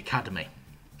through the academy.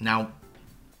 Now,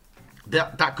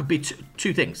 that could be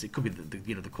two things. It could be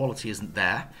that the quality isn't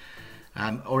there,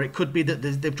 or it could be that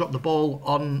they've dropped the ball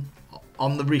on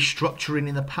the restructuring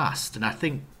in the past. And I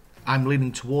think I'm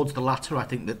leaning towards the latter. I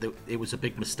think that it was a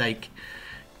big mistake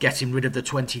getting rid of the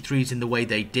 23s in the way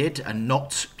they did and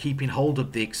not keeping hold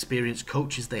of the experienced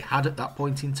coaches they had at that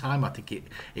point in time. I think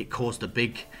it caused a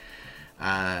big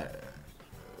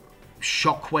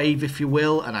shockwave, if you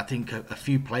will, and I think a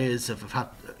few players have had,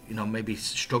 maybe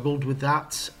struggled with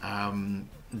that.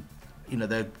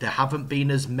 There haven't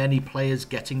been as many players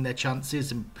getting their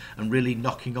chances and really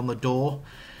knocking on the door.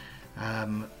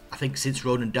 I think since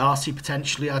Ronan Darcy,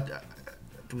 potentially, there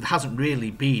hasn't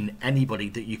really been anybody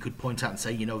that you could point out and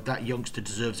say, that youngster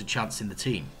deserves a chance in the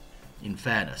team, in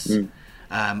fairness.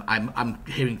 I'm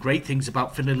hearing great things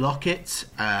about Finlay Lockett,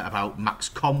 about Max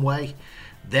Conway.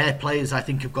 Their players, I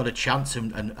think, have got a chance,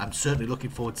 and I'm certainly looking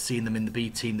forward to seeing them in the B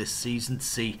team this season to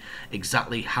see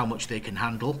exactly how much they can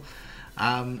handle.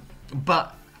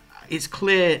 But it's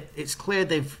clear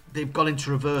they've gone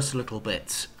into reverse a little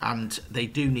bit, and they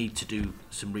do need to do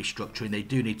some restructuring. They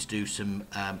do need to do some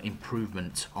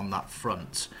improvement on that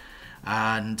front.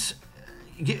 And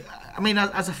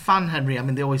as a fan, Henry,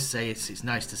 they always say it's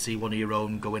nice to see one of your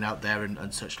own going out there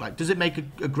and such like. Does it make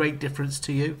a great difference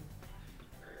to you?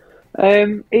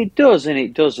 It does and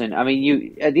it doesn't.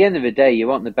 You at the end of the day, you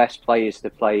want the best players to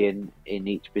play in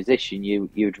each position.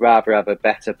 You'd rather have a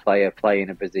better player play in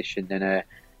a position than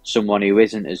someone who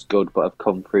isn't as good but have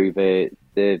come through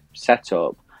the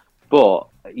setup. But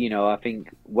I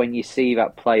think when you see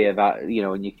that player that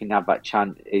and you can have that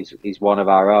chance is one of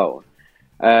our own,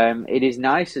 it is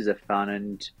nice as a fan.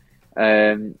 And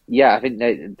I think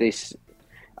that this.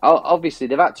 Obviously,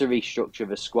 they've had to restructure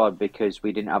the squad because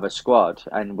we didn't have a squad,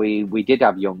 and we did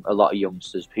have a lot of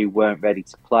youngsters who weren't ready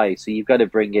to play. So you've got to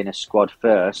bring in a squad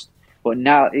first. But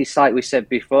now it's like we said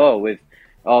before, with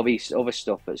all these other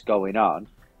stuff that's going on,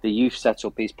 the youth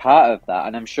setup is part of that.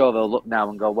 And I'm sure they'll look now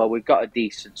and go, well, we've got a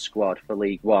decent squad for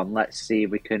League One. Let's see if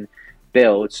we can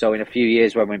build. So in a few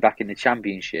years when we're back in the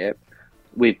Championship,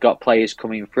 we've got players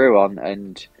coming through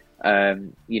and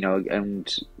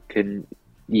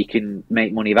you can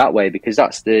make money that way, because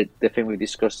that's the thing we've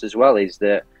discussed as well, is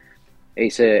that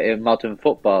it's a modern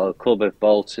football. A club of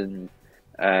Bolton,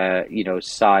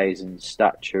 size and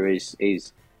stature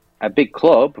is a big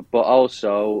club, but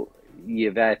also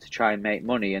you're there to try and make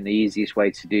money, and the easiest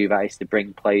way to do that is to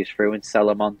bring players through and sell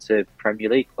them on to Premier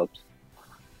League clubs.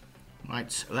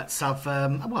 Right, let's have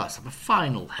a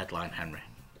final headline, Henry.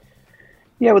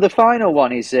 Yeah, well, the final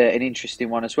one is an interesting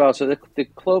one as well. So the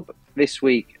club this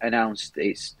week announced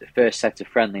its first set of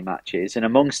friendly matches, and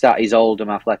amongst that is Oldham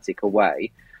Athletic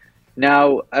away.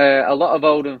 Now, a lot of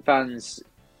Oldham fans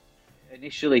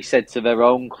initially said to their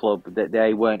own club that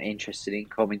they weren't interested in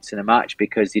coming to the match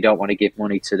because they don't want to give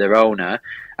money to their owner,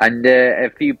 and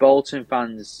a few Bolton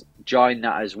fans joined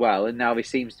that as well. And now there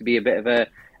seems to be a bit of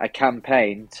a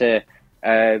campaign for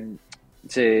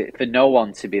no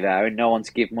one to be there and no one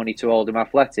to give money to Oldham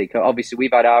Athletic. Obviously,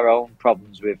 we've had our own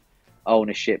problems with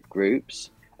ownership groups.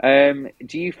 Do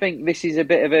you think this is a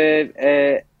bit of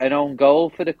an own goal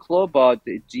for the club, or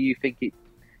do you think it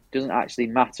doesn't actually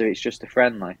matter? It's just a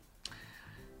friendly.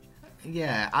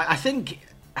 Yeah, I think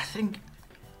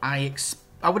I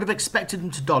would have expected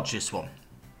them to dodge this one,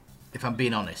 if I'm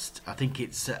being honest. I think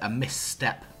it's a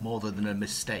misstep more than a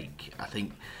mistake. I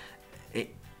think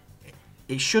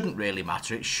it shouldn't really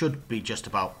matter. It should be just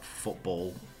about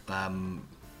football,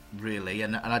 really.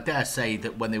 And I dare say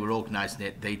that when they were organising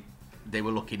it, they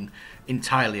were looking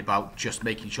entirely about just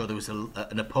making sure there was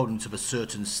an opponent of a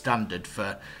certain standard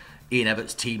for Ian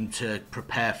Everett's team to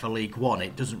prepare for League One.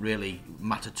 It doesn't really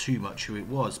matter too much who it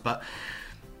was. But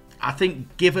I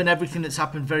think given everything that's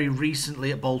happened very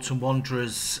recently at Bolton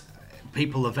Wanderers,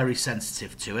 people are very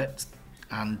sensitive to it.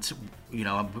 And,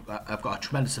 I've got a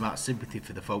tremendous amount of sympathy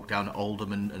for the folk down at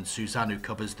Oldham, and Suzanne, who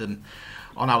covers them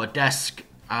on our desk,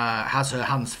 has her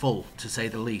hands full, to say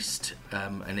the least.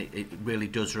 And it really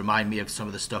does remind me of some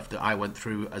of the stuff that I went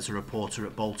through as a reporter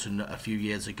at Bolton a few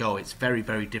years ago. It's very,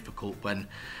 very difficult when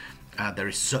there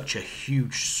is such a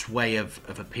huge sway of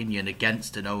opinion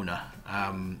against an owner.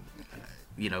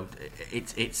 It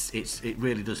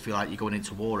really does feel like you're going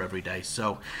into war every day.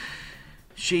 So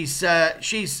she's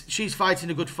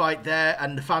fighting a good fight there,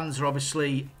 and the fans are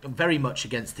obviously very much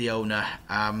against the owner.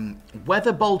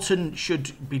 Whether Bolton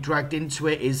should be dragged into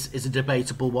it is a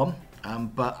debatable one,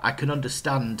 but I can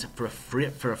understand for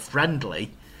a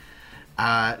friendly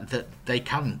that they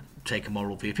can take a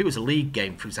moral view. If it was a league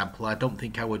game, for example, I don't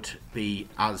think I would be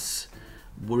as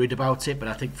worried about it, but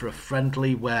I think for a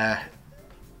friendly where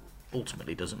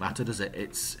ultimately doesn't matter, does it?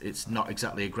 It's not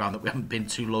exactly a ground that we haven't been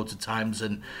to loads of times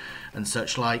and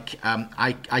such like.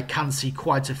 I can see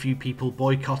quite a few people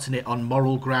boycotting it on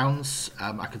moral grounds.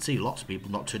 I can see lots of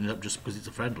people not turning up just because it's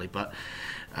a friendly, but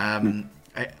on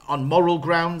moral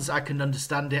grounds I can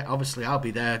understand it. Obviously I'll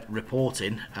be there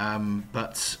reporting,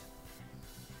 but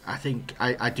I think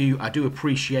I do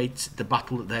appreciate the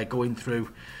battle that they're going through,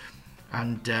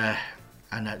 and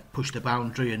push the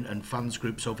boundary, and fans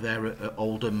groups over there at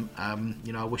Oldham. I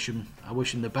wish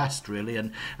them the best, really,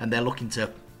 and they're looking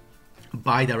to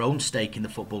buy their own stake in the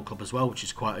football club as well, which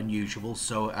is quite unusual.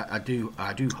 So I do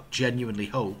genuinely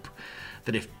hope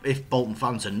that if Bolton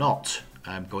fans are not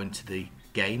going to the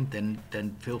game,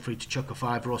 then feel free to chuck a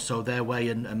 £5 or so their way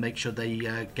and make sure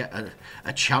they get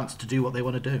a chance to do what they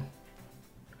want to do.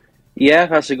 Yeah,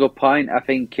 that's a good point. I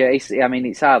think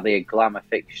it's hardly a glamour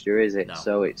fixture, is it? No.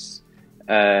 So it's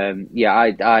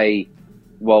I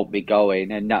won't be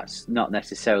going, and that's not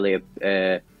necessarily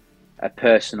a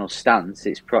personal stance.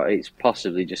 It's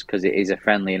possibly just because it is a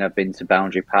friendly, and I've been to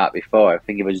Boundary Park before. I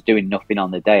think if I was doing nothing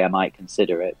on the day, I might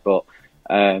consider it, but.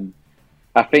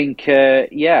 I think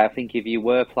if you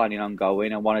were planning on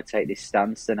going and want to take this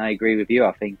stance, then I agree with you.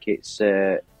 I think it's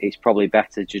probably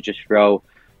better to just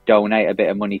donate a bit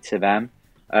of money to them.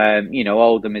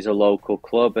 Oldham is a local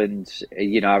club, and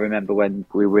I remember when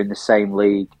we were in the same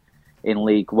league in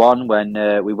League One when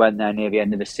we went there near the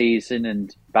end of the season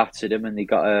and battered them, and they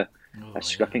got I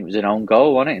think it was an own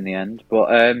goal, wasn't it, in the end? But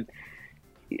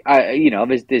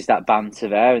there's that banter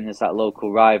there, and there's that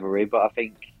local rivalry. But I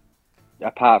think,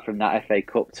 apart from that FA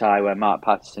Cup tie where Mark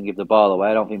Patterson gave the ball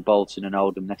away, I don't think Bolton and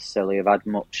Oldham necessarily have had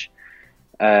much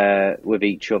with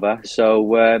each other.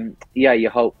 So, you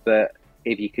hope that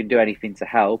if you can do anything to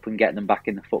help and get them back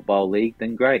in the Football League,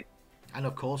 then great. And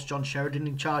of course, John Sheridan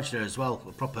in charge there as well,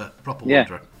 a proper Yeah.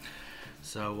 wanderer.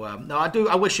 So no,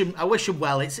 I wish him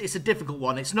well. It's a difficult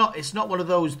one. It's not one of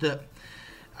those that.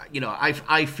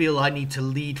 I feel I need to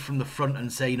lead from the front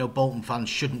and say, Bolton fans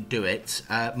shouldn't do it.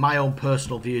 My own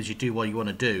personal view is you do what you want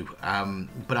to do.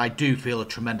 But I do feel a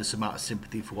tremendous amount of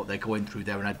sympathy for what they're going through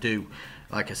there. And I do,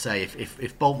 like I say,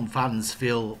 if Bolton fans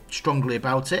feel strongly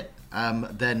about it,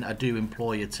 then I do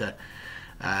implore you to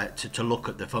look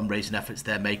at the fundraising efforts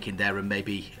they're making there and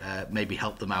maybe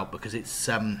help them out, because it's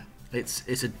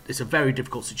a very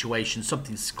difficult situation.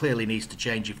 Something clearly needs to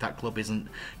change if that club isn't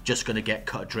just going to get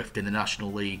cut adrift in the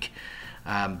National League,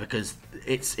 because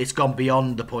it's gone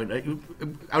beyond the point.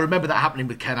 I remember that happening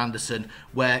with Ken Anderson,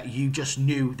 where you just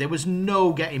knew there was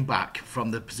no getting back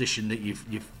from the position that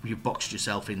you've boxed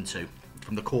yourself into,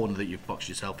 from the corner that you've boxed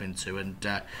yourself into, and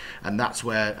that's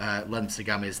where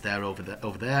Lensingam is there over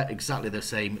there. Exactly the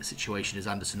same situation as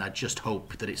Anderson. I just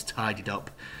hope that it's tidied up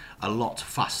a lot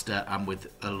faster and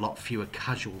with a lot fewer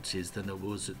casualties than there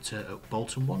was at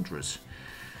Bolton Wanderers.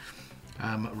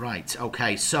 Right,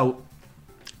 okay, so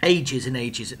ages and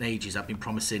ages and ages I've been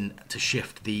promising to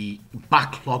shift the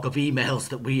backlog of emails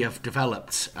that we have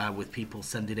developed with people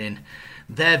sending in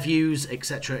their views,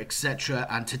 etc.,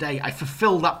 and today I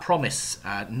fulfil that promise,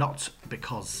 not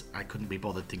because I couldn't be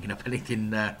bothered thinking of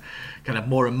anything kind of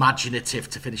more imaginative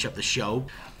to finish up the show.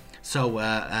 So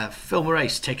Phil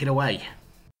Morace, take it away.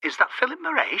 Is that Philip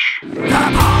Morash?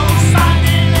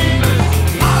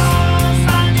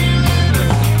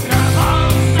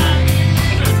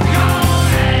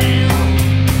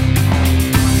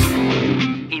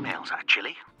 Emails,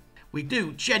 actually. We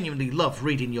do genuinely love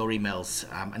reading your emails,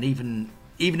 and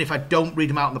even if I don't read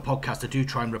them out on the podcast, I do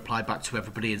try and reply back to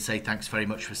everybody and say thanks very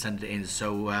much for sending it in.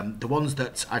 So the ones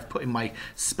that I've put in my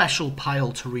special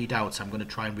pile to read out, I'm going to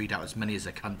try and read out as many as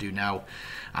I can do now,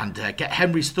 and get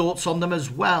Henry's thoughts on them as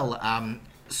well.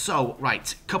 So,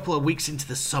 right, a couple of weeks into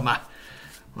the summer,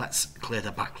 let's clear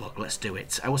the backlog, let's do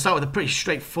it. I will start with a pretty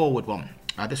straightforward one.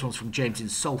 This one's from James in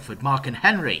Salford. Mark and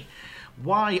Henry,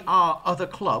 why are other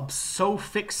clubs so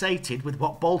fixated with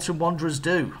what Bolton Wanderers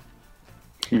do?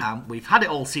 We've had it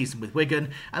all season with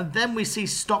Wigan, and then we see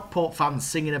Stockport fans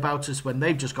singing about us when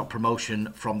they've just got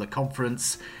promotion from the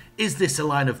conference. Is this a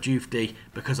line of duty?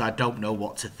 Because I don't know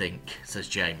what to think, says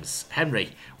James.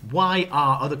 Henry, why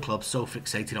are other clubs so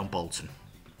fixated on Bolton?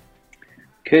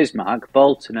 Because, Mark,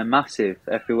 Bolton are massive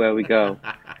everywhere we go.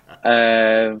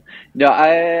 I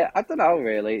don't know,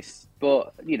 really.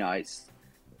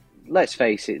 Let's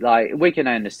face it, like Wigan,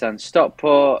 I understand.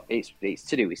 Stockport, it's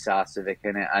to do with Sarcevic,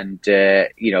 innit? And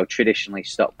traditionally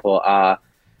Stockport are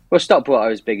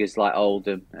as big as like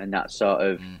Oldham and that sort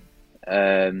of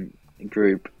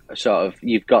group. Sort of,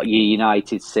 you've got your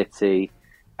United City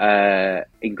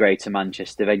in Greater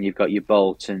Manchester, then you've got your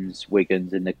Boltons,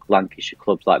 Wigans, and the Lancashire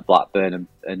clubs like Blackburn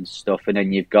and stuff, and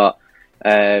then you've got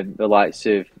the likes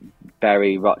of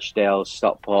Bury, Rochdale,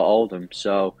 Stockport, Oldham.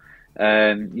 So.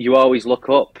 You always look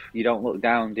up, you don't look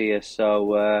down, do you?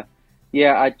 So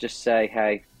I'd just say,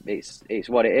 hey, it's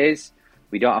what it is.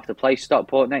 We don't have to play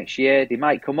Stockport next year. They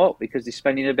might come up because they're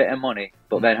spending a bit of money,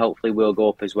 but then hopefully we'll go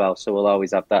up as well, so we'll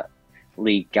always have that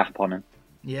league gap on them.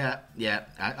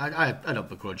 I don't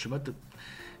begrudge them.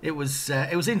 It was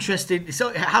interesting. So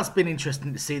it has been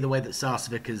interesting to see the way that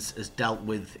Sarcevic has dealt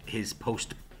with his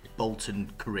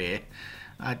post-Bolton career.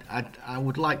 I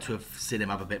would like to have seen him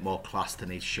have a bit more class than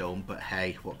he's shown, but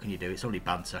hey, what can you do? It's only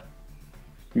banter.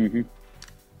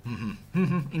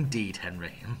 Indeed,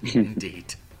 Henry.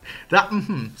 Indeed. That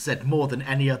said more than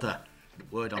any other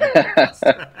word on the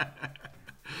podcast.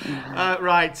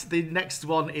 Right, the next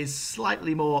one is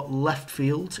slightly more left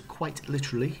field, quite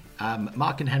literally.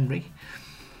 Mark and Henry.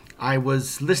 I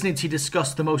was listening to you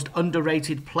discuss the most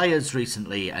underrated players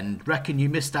recently and reckon you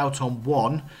missed out on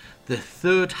one, the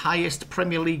third highest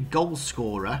Premier League goal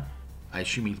scorer, I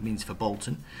assume he means for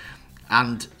Bolton,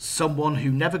 and someone who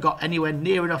never got anywhere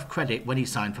near enough credit when he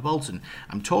signed for Bolton.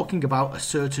 I'm talking about a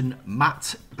certain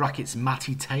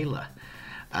Matty Taylor.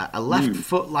 A left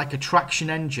foot like a traction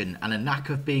engine and a knack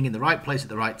of being in the right place at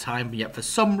the right time, but yet for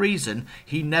some reason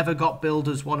he never got billed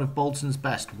as one of Bolton's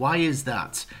best. Why is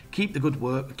that? Keep up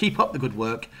the good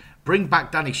work. Bring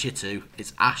back Danny Shittu.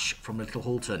 It's Ash from Little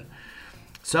Hulton.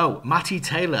 So, Matty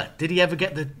Taylor, did he ever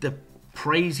get the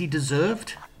praise he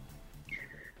deserved?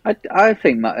 I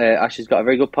think Ash has got a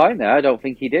very good point there. I don't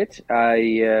think he did.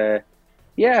 I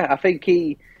think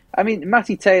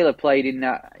Matty Taylor played in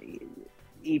that.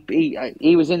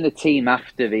 He was in the team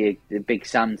after the Big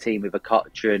Sam team with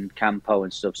Okocha and Campo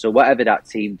and stuff. So whatever that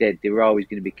team did, they were always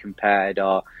going to be compared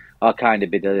or kind of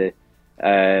be the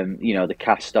the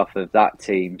cast off of that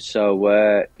team. So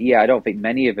I don't think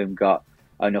many of them got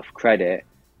enough credit.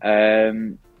 I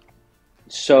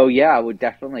would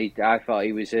definitely. I thought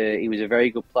he was a very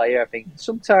good player. I think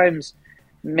sometimes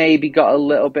maybe got a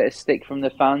little bit of stick from the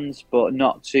fans, but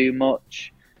not too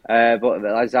much. But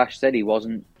as Ash said, he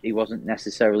wasn't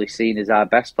necessarily seen as our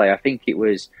best player. I think it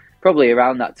was probably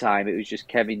around that time. It was just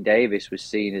Kevin Davis was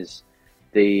seen as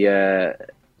the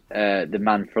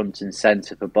man front and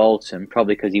centre for Bolton,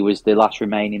 probably because he was the last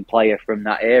remaining player from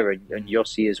that era, and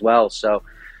Yossi as well. So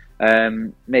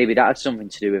maybe that had something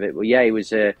to do with it. But yeah, he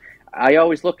was I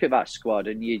always look at that squad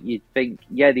and you'd think,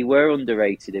 yeah, they were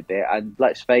underrated a bit. And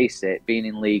let's face it, being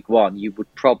in League One, you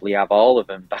would probably have all of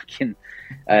them back in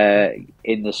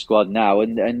the squad now.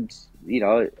 And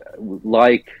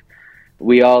like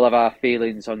we all have our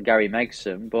feelings on Gary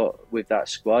Megson, but with that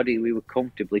squad, we were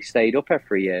comfortably stayed up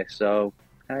every year. So,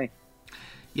 hey.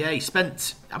 Yeah, he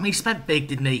spent big,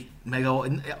 didn't he, Mego?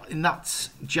 In that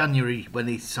January when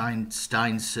he signed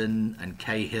Steinson and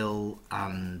Cahill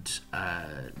and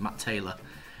Matt Taylor,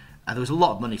 there was a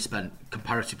lot of money spent,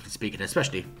 comparatively speaking,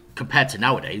 especially compared to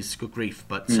nowadays. Good grief!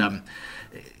 But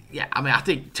I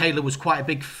think Taylor was quite a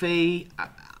big fee.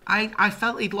 I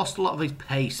felt he'd lost a lot of his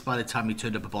pace by the time he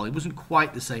turned up a ball. He wasn't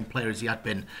quite the same player as he had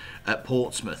been at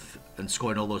Portsmouth and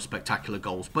scoring all those spectacular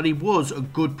goals. But he was a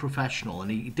good professional,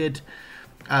 and he did.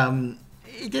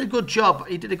 He did a good job.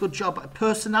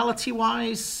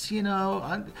 Personality-wise,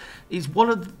 he's one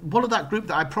of that group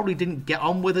that I probably didn't get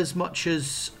on with as much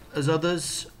as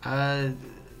others.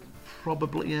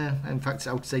 Probably, yeah. In fact,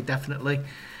 I would say definitely.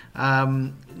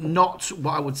 Not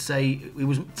what I would say. He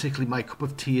wasn't particularly my cup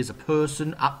of tea as a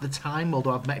person at the time.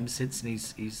 Although I've met him since, and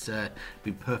he's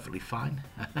been perfectly fine.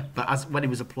 But when he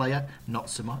was a player, not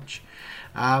so much.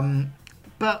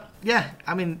 But yeah,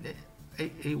 I mean.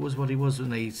 He was what he was,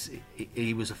 and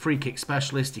he was a free kick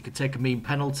specialist. He could take a mean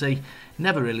penalty,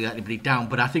 never really let anybody down.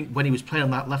 But I think when he was playing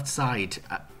on that left side,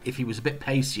 if he was a bit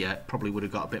pacier, probably would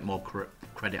have got a bit more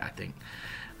credit, I think.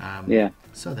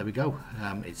 So there we go.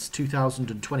 It's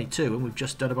 2022, and we've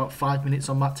just done about 5 minutes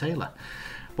on Matt Taylor.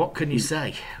 What can you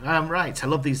say? Right, I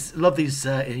love these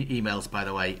emails, by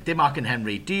the way. Dear Mark and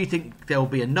Henry, do you think there will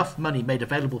be enough money made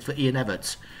available for Ian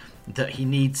Evatt that he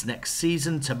needs next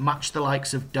season to match the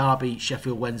likes of Derby,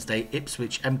 Sheffield Wednesday,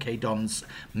 Ipswich, MK Dons,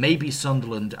 maybe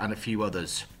Sunderland and a few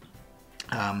others?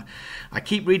 I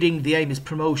keep reading the aim is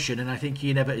promotion, and I think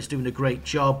Ian Evatt is doing a great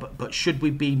job, but should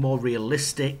we be more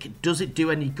realistic? Does it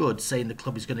do any good saying the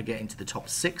club is going to get into the top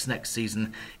 6 next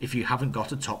season if you haven't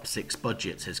got a top 6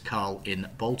 budget, says Carl in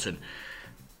Bolton.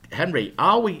 Henry,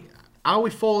 are we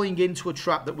falling into a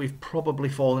trap that we've probably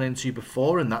fallen into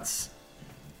before, and that's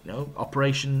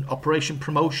Operation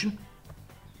Promotion?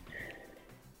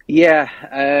 Yeah,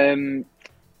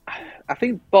 I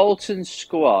think Bolton's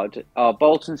squad, or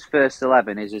Bolton's first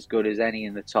 11, is as good as any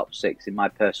in the top 6, in my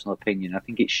personal opinion. I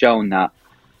think it's shown that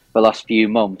the last few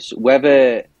months.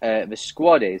 Whether the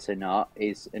squad is or not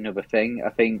is another thing. I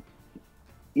think,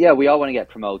 yeah, we all want to get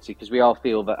promoted because we all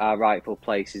feel that our rightful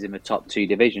place is in the top 2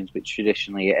 divisions, which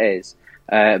traditionally it is.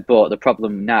 But the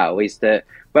problem now is that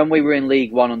when we were in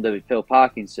League One under Phil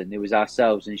Parkinson, it was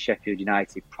ourselves and Sheffield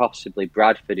United, possibly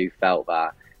Bradford, who felt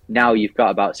that. Now you've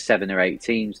got about 7 or 8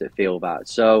 teams that feel that.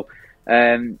 So,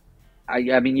 I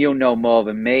mean, you'll know more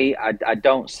than me. I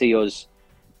don't see us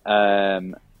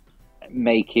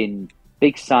making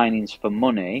big signings for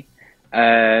money.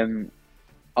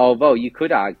 Although you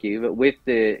could argue that with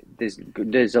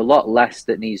there's a lot less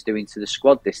that needs doing to the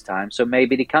squad this time, so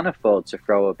maybe they can afford to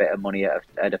throw a bit of money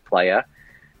at a player.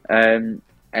 and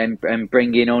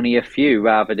bring in only a few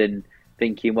rather than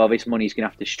thinking, well, this money's going to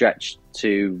have to stretch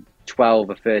to 12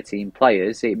 or 13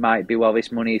 players. It might be, well,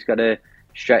 this money's got to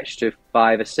stretch to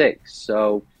 5 or 6.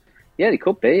 So, yeah, it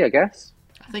could be, I guess.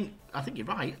 I think you're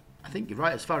right. I think you're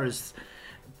right as far as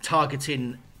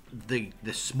targeting the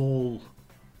small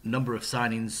number of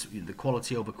signings, the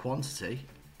quality over quantity.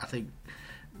 I think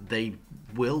they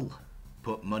will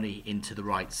put money into the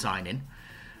right signing.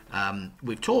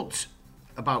 We've talked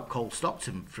about Cole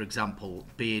Stockton, for example,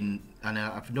 being, and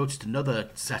I've noticed another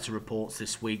set of reports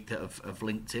this week that have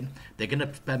linked him. They're going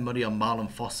to spend money on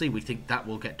Marlon Fossey. We think that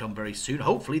will get done very soon.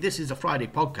 Hopefully, this is a Friday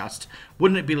podcast.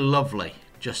 Wouldn't it be lovely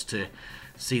just to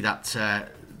see that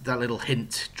little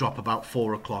hint drop about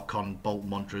 4 o'clock on Bolton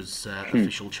Wanderers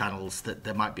official channels that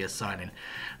there might be a signing?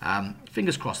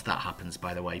 Fingers crossed that happens,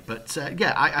 by the way. But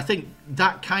yeah, I think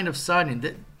that kind of signing,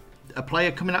 that a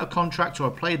player coming out of contract or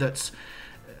a player that's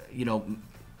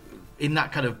in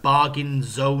that kind of bargain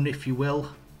zone, if you will,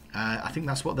 I think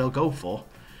that's what they'll go for.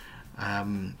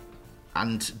 And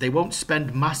they won't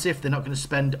spend massive. They're not going to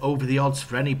spend over the odds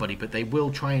for anybody, but they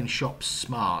will try and shop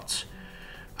smart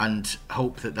and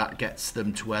hope that gets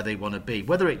them to where they want to be.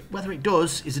 Whether it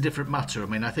does is a different matter. I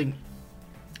mean, I think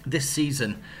this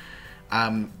season,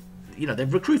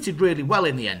 they've recruited really well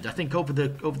in the end. I think over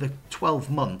the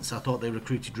 12 months, I thought they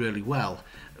recruited really well.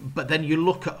 But then you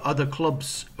look at other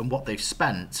clubs and what they've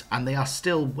spent, and they are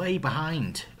still way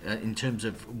behind in terms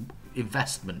of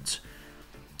investment.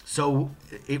 So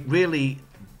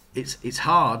it's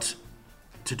hard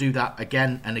to do that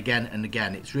again and again and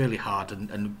again. It's really hard,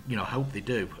 and I hope they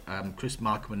do. Chris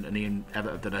Markham and Ian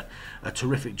Evatt have done a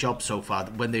terrific job so far.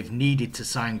 When they've needed to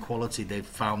sign quality, they've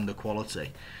found the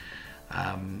quality.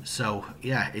 So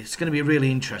yeah, it's going to be really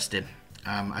interesting.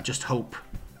 I just hope.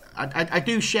 I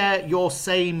do share your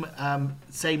same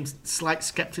slight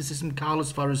scepticism, Carl,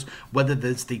 as far as whether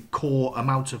there's the core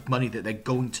amount of money that they're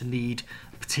going to need,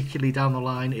 particularly down the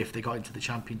line if they got into the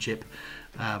Championship.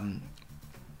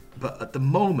 But at the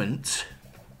moment,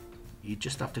 you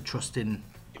just have to trust in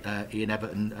Ian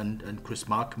Evatt and Chris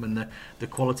Markham and the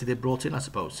quality they brought in, I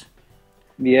suppose.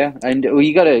 Yeah, and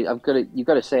you've got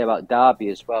to say about Derby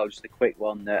as well. Just a quick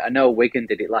one. I know Wigan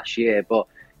did it last year, but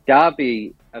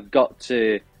Derby they've got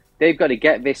to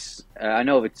get this. I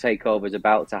know the takeover is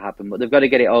about to happen, but they've got to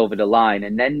get it over the line,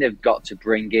 and then they've got to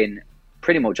bring in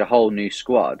pretty much a whole new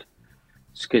squad,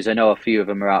 because I know a few of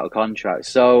them are out of contract.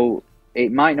 So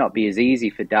it might not be as easy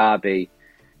for Derby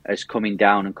as coming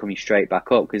down and coming straight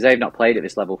back up, because they've not played at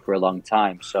this level for a long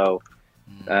time. So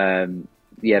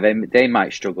they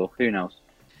might struggle. Who knows?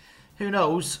 Who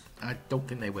knows? I don't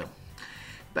think they will.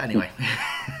 But anyway,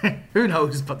 who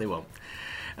knows? But they won't.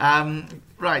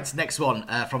 Right, next one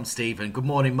from Stephen. Good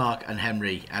morning, Mark and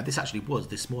Henry. This actually was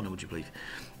this morning, would you believe?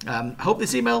 Hope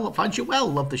this email finds you well.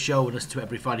 Love the show and listen to it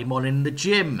every Friday morning in the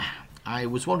gym. I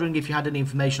was wondering if you had any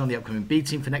information on the upcoming B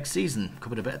team for next season.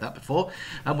 Covered a bit of that before.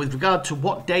 And with regard to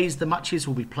what days the matches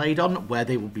will be played on, where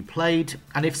they will be played,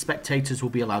 and if spectators will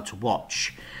be allowed to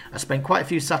watch. I spent quite a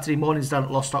few Saturday mornings down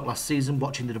at Lostock last season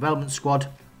watching the development squad.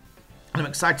 And I'm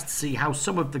excited to see how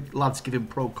some of the lads given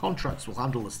pro contracts will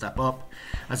handle the step up,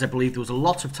 as I believe there was a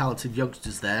lot of talented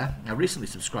youngsters there. I recently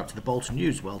subscribed to the Bolton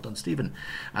News, well done Stephen,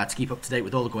 to keep up to date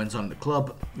with all the goings on at the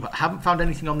club, but haven't found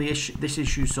anything on this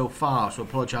issue so far, so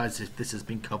apologise if this has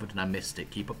been covered and I missed it.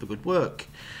 Keep up the good work.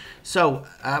 So,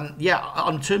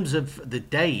 on terms of the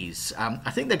days,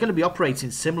 I think they're going to be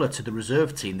operating similar to the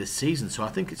reserve team this season, so I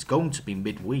think it's going to be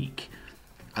midweek.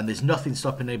 And there's nothing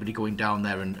stopping anybody going down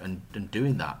there and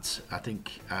doing that. I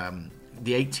think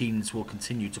the 18s will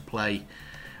continue to play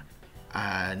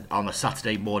on a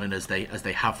Saturday morning as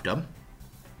they have done.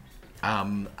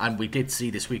 And we did see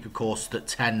this week, of course, that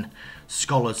 10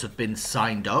 scholars have been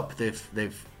signed up.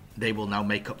 They will now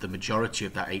make up the majority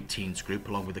of that 18s group,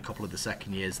 along with a couple of the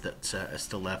second years that are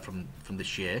still there from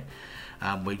this year.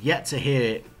 We're yet to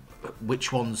hear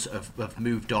which ones have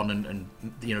moved on and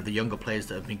the younger players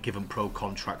that have been given pro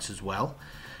contracts as well,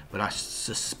 but I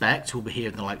suspect we'll be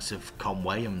hearing the likes of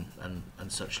Conway and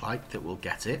such like that will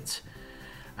get it.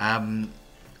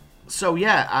 So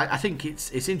yeah, I think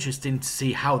it's interesting to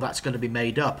see how that's going to be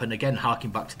made up, and again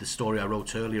harking back to the story I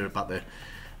wrote earlier about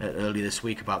earlier this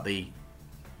week about the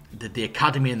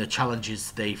academy and the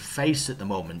challenges they face at the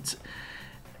moment.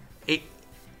 It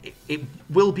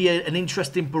will be an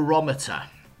interesting barometer,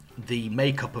 the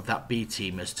makeup of that B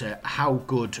team, as to how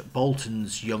good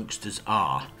Bolton's youngsters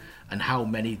are and how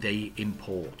many they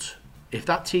import. If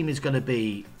that team is going to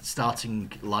be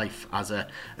starting life as a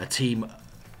team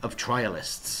of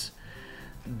trialists,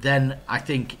 then I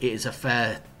think it is a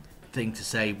fair thing to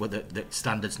say whether that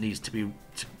standards needs to be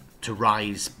to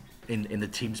rise in the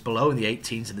teams below, in the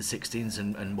 18s and the 16s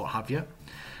and what have you.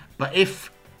 But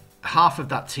if half of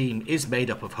that team is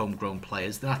made up of homegrown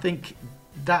players, then I think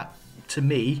that, to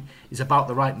me, is about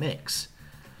the right mix.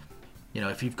 You know,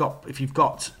 if you've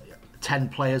got 10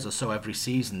 players or so every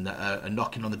season that are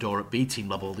knocking on the door at B team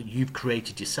level that you've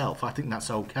created yourself, I think that's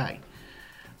okay.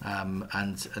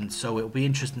 And so it'll be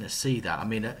interesting to see that. I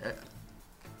mean,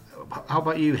 how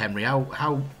about you, Henry?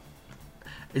 How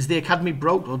is the academy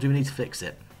broke, or do we need to fix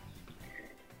it?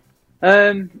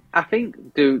 I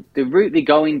think the route they're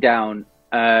going down,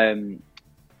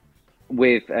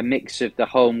 with a mix of the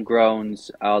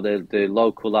homegrowns or the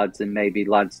local lads and maybe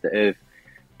lads that have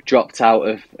dropped out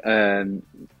of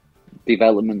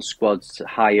development squads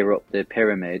higher up the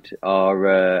pyramid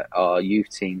or youth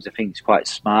teams, I think it's quite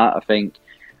smart. I think,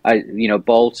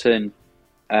 Bolton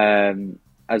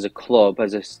as a club,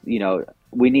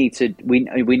 we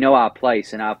know our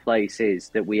place, and our place is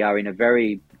that we are in a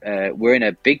very we're in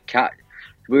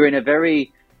a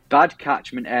very bad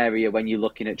catchment area when you're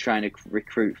looking at trying to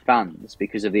recruit fans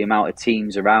because of the amount of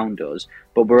teams around us.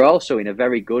 But we're also in a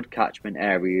very good catchment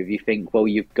area if you think, well,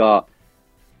 you've got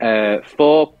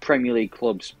 4 Premier League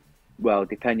clubs, well,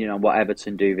 depending on what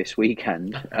Everton do this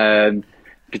weekend,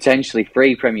 potentially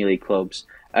 3 Premier League clubs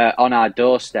on our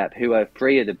doorstep, who are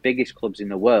 3 of the biggest clubs in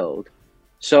the world.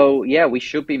 So, yeah, we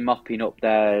should be mopping up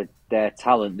their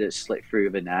talent that's slipped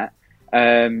through the net.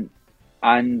 And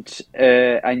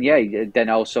then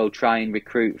also try and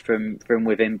recruit from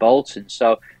within Bolton.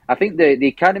 So I think the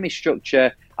academy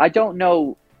structure, I don't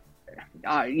know,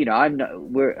 I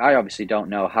obviously don't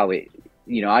know how it,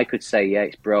 I could say, yeah,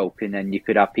 it's broke, and then you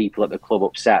could have people at the club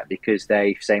upset because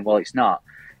they're saying, well, it's not.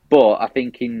 But I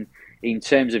think in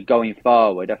terms of going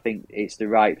forward, I think it's the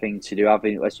right thing to do,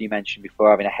 having, as you mentioned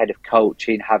before, having a head of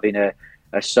coaching, having a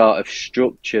sort of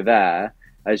structure there,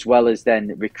 as well as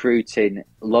then recruiting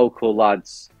local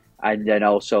lads and then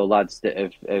also lads that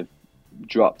have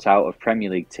dropped out of Premier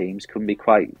League teams can be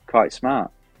quite smart.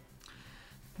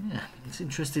 Yeah, it's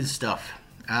interesting stuff.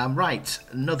 Right,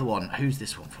 another one. Who's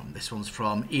this one from? This one's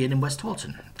from Ian in West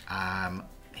Horton.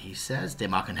 He says, Dear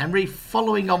Mark and Henry,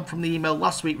 following on from the email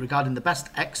last week regarding the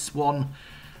best X1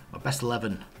 or best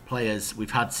 11 players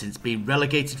we've had since being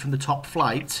relegated from the top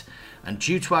flight, and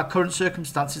due to our current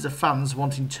circumstances of fans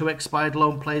wanting 2 expired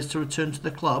loan players to return to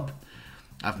the club,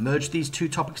 I've merged these 2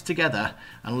 topics together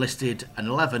and listed an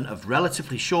 11 of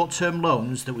relatively short-term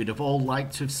loans that we'd have all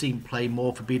liked to have seen play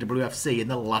more for BWFC in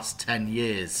the last 10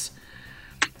 years.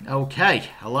 Okay,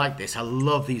 I like this. I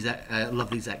love these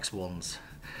X1s.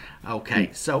 Okay,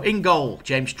 so in goal,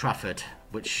 James Trafford,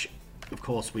 which, of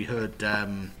course, we heard...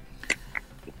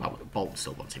 Bolton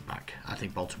still wants him back. I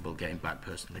think Bolton will get him back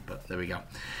personally, but there we go.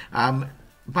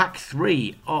 Back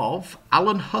 3 of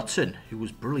Alan Hutton, who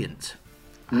was brilliant.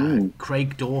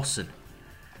 Craig Dawson.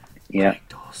 Yeah. Craig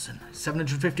Dawson.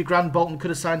 750 grand Bolton could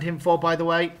have signed him for, by the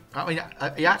way. I mean,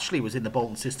 he actually was in the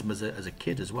Bolton system as a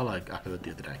kid as well, I heard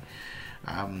the other day.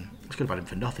 Could have had him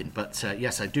for nothing. But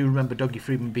yes, I do remember Dougie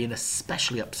Freedman being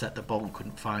especially upset that Bolton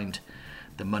couldn't find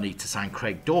the money to sign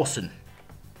Craig Dawson.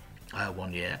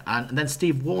 1 year, and then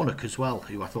Steve Warnock as well,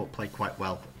 who I thought played quite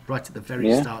well right at the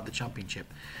very start of the championship.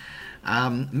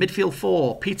 Midfield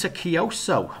 4, Peter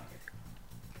Chioso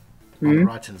on the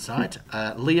right hand side,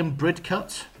 Liam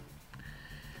Bridcut,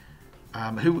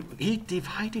 who he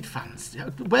divided fans.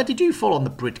 Where did you fall on the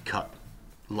Bridcut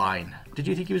line? Did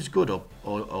you think he was good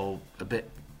or a bit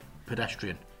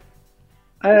pedestrian?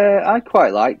 I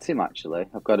quite liked him, actually,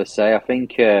 I've got to say. I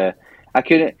think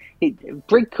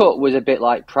Bridcut was a bit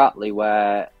like Pratley,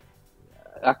 where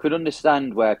I could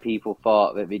understand where people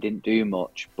thought that they didn't do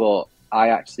much, but I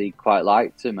actually quite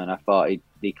liked him and I thought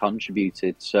he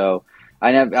contributed. So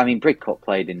Bridcut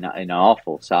played in an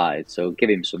awful side, so give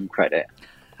him some credit.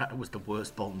 That was the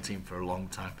worst Bolton team for a long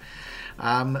time.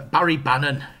 Barry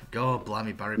Bannon, God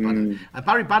blimey, Barry Bannon.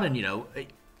 Barry Bannon,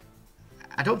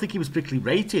 I don't think he was particularly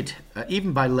rated,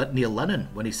 even by Neil Lennon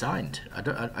when he signed.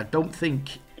 I don't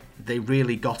think they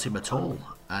really got him at all,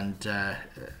 and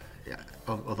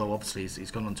although obviously he's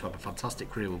gone on to have a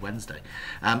fantastic career with Wednesday.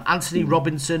 Anthony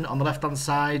Robinson on the left hand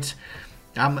side,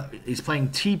 he's playing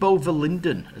Thibaut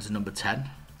Verlinden as a number 10.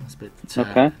 That's a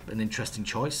bit an interesting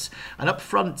choice. And up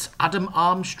front, Adam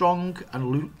Armstrong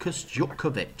and Lukas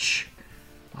Jutkovic.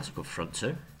 That's a good front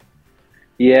too.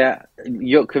 Yeah,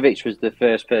 Jutkovic was the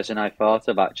first person I thought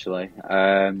of, actually.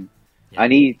 And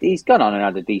he's gone on and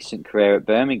had a decent career at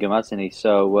Birmingham, hasn't he?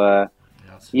 So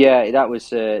that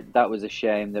was a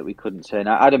shame that we couldn't turn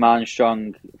out. Adam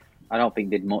Armstrong, I don't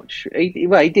think did much. He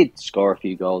did score a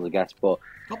few goals, I guess, but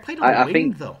not played on the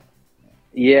wing, though.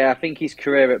 Yeah, I think his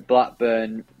career at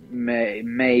Blackburn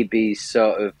maybe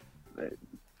sort of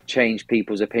changed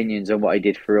people's opinions on what he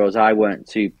did for us. I weren't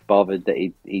too bothered that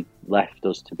he left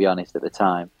us, to be honest, at the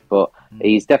time. But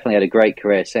he's definitely had a great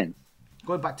career since.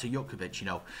 Going back to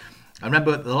Jutkiewicz, I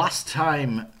remember the last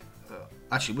time,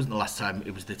 actually it wasn't the last time,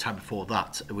 it was the time before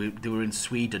that, they were in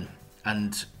Sweden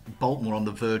and Bolton were on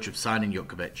the verge of signing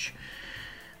Jutkiewicz.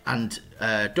 And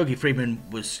Dougie Freedman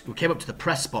came up to the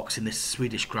press box in this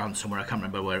Swedish ground somewhere, I can't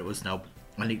remember where it was now,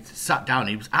 and he sat down and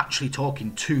he was actually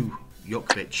talking to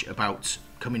Jutkiewicz about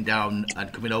coming down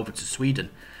and coming over to Sweden.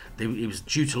 He was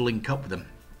due to link up with them.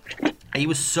 He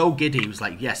was so giddy. He was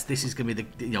like, yes, this is going to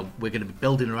be we're going to be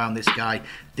building around this guy.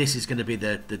 This is going to be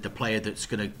the player that's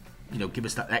going to, give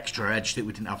us that extra edge that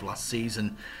we didn't have last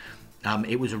season.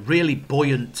 It was a really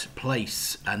buoyant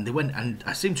place, and they went, and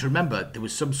I seem to remember there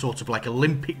was some sort of like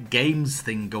Olympic Games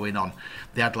thing going on.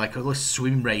 They had like all the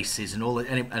swim races and all that,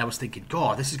 and I was thinking,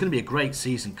 God, this is going to be a great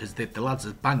season because the lads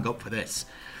are bang up for this.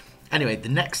 Anyway, the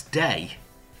next day,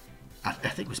 I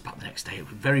think it was about the next day,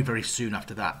 very, very soon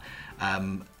after that,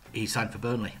 he signed for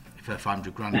Burnley for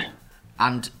 $500,000.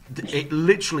 And it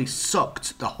literally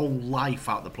sucked the whole life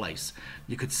out of the place.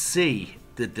 You could see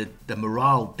the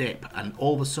morale dip, and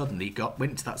all of a sudden he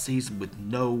went into that season with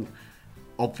no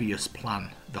obvious plan.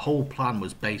 The whole plan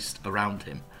was based around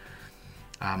him.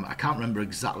 I can't remember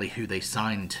exactly who they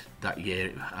signed that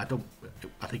year. I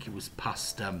think it was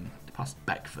past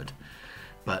Beckford,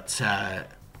 but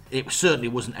it certainly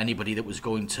wasn't anybody that was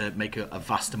going to make a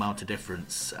vast amount of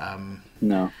difference.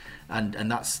 No,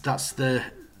 and that's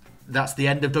the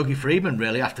end of Dougie Freedman.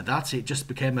 Really, after that, it just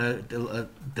became a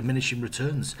diminishing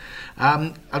returns.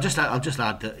 I'll just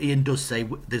add that Ian does say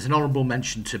there's an honourable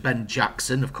mention to Ben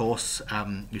Jackson, of course,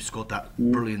 who scored that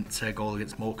brilliant goal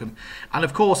against Morecambe, and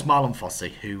of course Marlon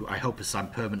Fossey, who I hope has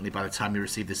signed permanently by the time you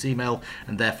receive this email,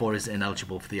 and therefore is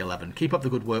ineligible for the 11. Keep up the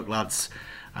good work, lads.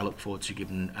 I look forward to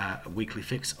giving a weekly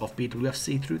fix of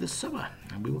BWFC through the summer,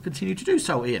 and we will continue to do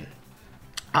so, Ian.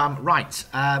 Right,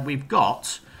 we've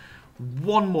got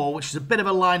one more, which is a bit of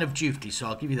a line of duty, so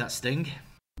I'll give you that sting.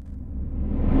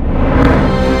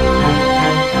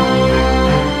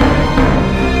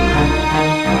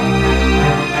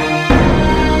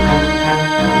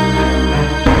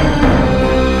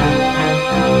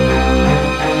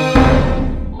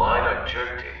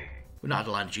 We've not had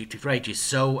a line of duty for ages,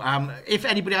 so if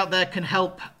anybody out there can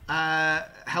help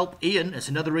Ian, it's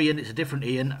another Ian, it's a different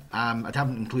Ian. I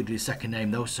haven't included his second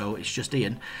name though, so it's just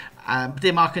Ian.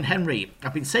 Dear Mark and Henry,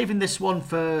 I've been saving this one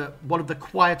for one of the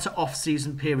quieter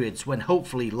off-season periods when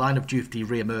hopefully Line of Duty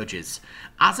re-emerges.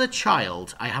 As a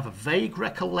child, I have a vague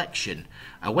recollection.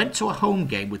 I went to a home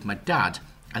game with my dad,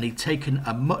 and he'd taken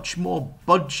a much more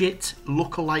budget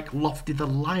look-alike Lofty the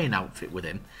Lion outfit with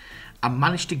him, and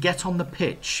managed to get on the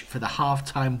pitch for the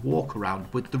half-time walk-around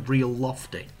with the real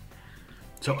Lofty.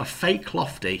 So a fake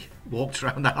Lofty walked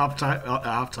around the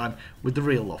half-time with the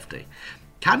real Lofty.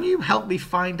 Can you help me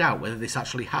find out whether this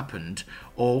actually happened,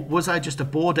 or was I just a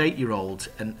bored 8-year-old?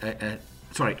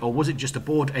 Or was it just a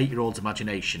bored 8-year-old's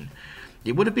imagination?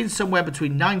 It would have been somewhere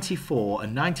between 94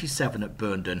 and 97 at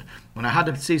Burndon when I had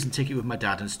a season ticket with my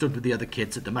dad and stood with the other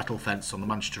kids at the metal fence on the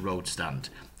Manchester Road stand.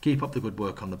 Keep up the good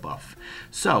work on the buff.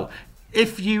 So,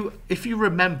 if you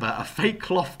remember a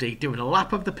fake Lofty doing a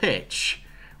lap of the pitch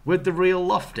with the real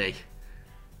Lofty,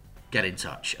 get in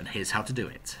touch, and here's how to do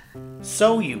it.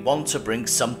 So you want to bring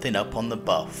something up on the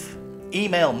buff?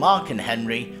 Email Mark and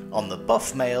Henry on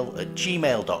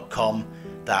thebuffmail@gmail.com.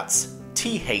 That's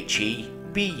THEBUFFMAIL,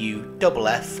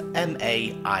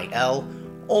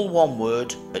 all one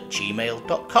word, at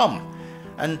gmail.com.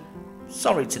 And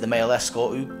sorry to the mail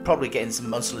escort who probably getting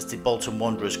some unsolicited Bolton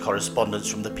Wanderers correspondence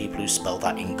from the people who spell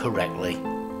that incorrectly.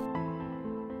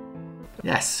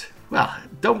 Yes, well,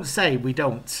 don't say we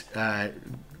don't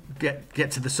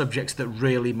get to the subjects that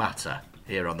really matter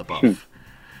here on the buff. You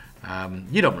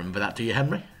don't remember that, do you,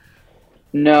 Henry?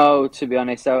 No, to be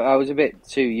honest, I was a bit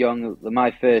too young.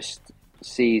 My first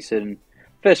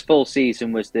full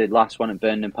season was the last one at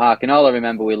Burnden Park, and all I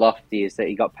remember with Lofty is that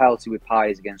he got pelted with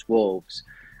pies against Wolves,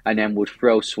 and then would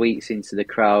throw sweets into the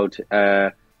crowd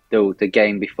the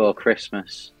game before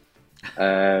Christmas.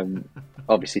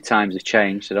 Obviously, times have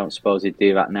changed. I don't suppose he'd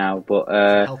do that now, but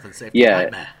health and safety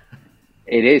nightmare.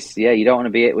 It is. Yeah, you don't want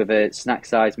to be hit with a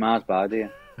snack-sized Mars bar, do you?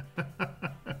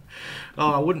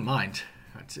 Oh, I wouldn't mind.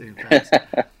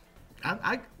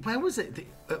 Where was it?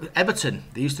 Everton.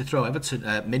 They used to throw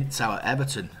mints out at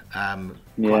Everton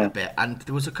quite a bit, and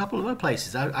there was a couple of other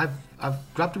places. I've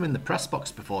grabbed them in the press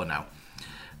box before now,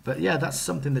 but yeah, that's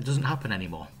something that doesn't happen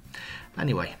anymore.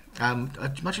 Anyway,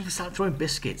 imagine if we started throwing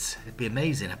biscuits. It'd be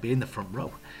amazing. I'd be in the front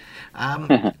row.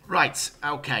 Right,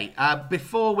 okay.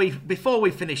 Before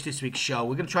we finish this week's show,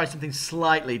 we're going to try something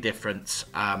slightly different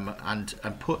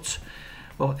and put.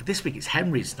 Well, this week it's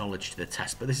Henry's knowledge to the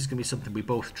test, but this is going to be something we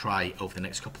both try over the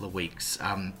next couple of weeks.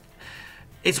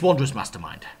 It's Wanderers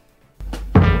Mastermind.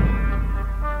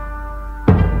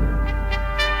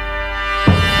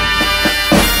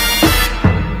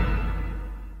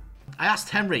 I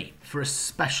asked Henry for a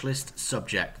specialist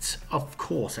subject. Of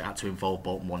course, it had to involve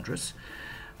Bolton Wanderers.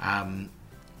 In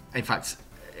fact,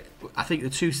 I think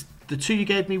the two you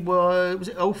gave me was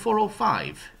it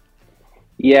 0405?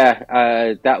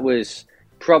 Yeah, that was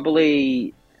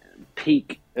probably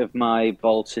peak of my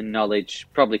Bolton knowledge.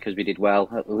 Probably because we did well,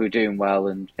 we were doing well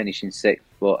and finishing sixth.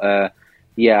 But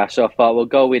yeah, so I thought we'll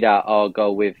go with that, or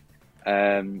go with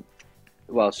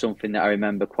something that I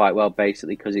remember quite well,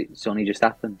 basically because it's only just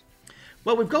happened.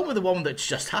 Well, we've gone with the one that's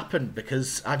just happened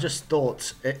because I just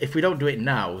thought if we don't do it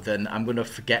now, then I'm going to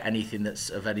forget anything that's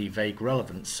of any vague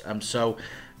relevance. So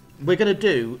we're going to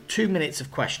do 2 minutes of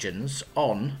questions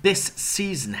on this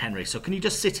season, Henry. So can you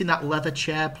just sit in that leather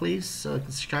chair, please, so I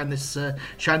can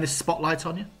shine this spotlight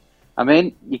on you? I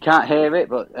mean, you can't hear it,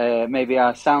 but maybe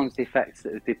our sound effects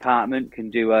department can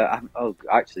do I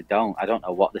actually don't. I don't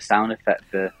know what the sound effect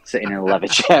for sitting in a leather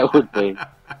chair would be.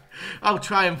 I'll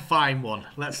try and find one.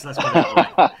 Let's put it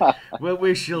that way. Well,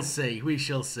 we shall see. We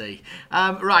shall see.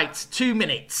 Right, 2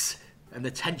 minutes, and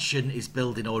the tension is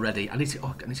building already. I need to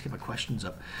get my questions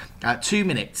up. 2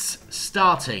 minutes,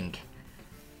 starting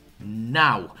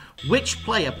now. Which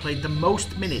player played the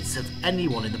most minutes of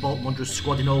anyone in the Bolton Wanderers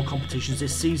squad in all competitions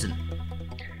this season?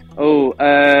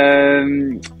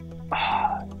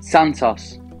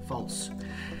 Santos. False.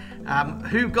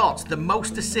 Who got the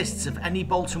most assists of any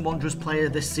Bolton Wanderers player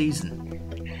this season?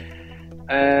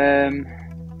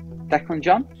 Declan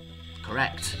John?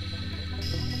 Correct.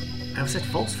 I said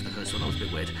false for the first one, that was a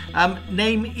bit weird.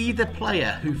 Name either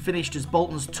player who finished as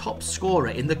Bolton's top scorer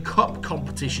in the cup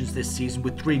competitions this season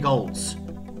with 3 goals.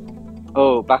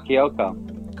 Bakayoko.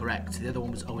 Correct. The other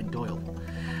one was Owen Doyle.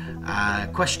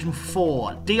 Question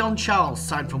 4. Dion Charles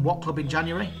signed from what club in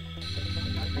January?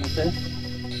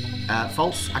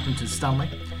 False. Accrington Stanley.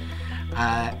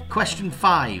 Question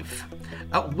 5.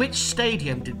 At which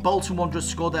stadium did Bolton Wanderers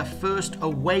score their first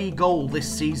away goal this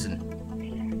season?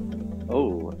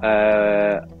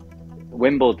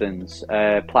 Wimbledon's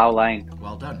Plough Lane.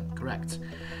 Well done. Correct.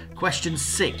 Question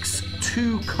 6.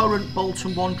 2 current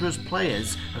Bolton Wanderers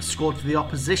players have scored for the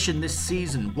opposition this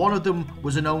season. One of them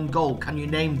was an own goal. Can you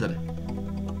name them?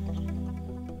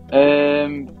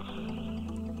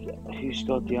 Who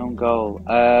scored the own goal?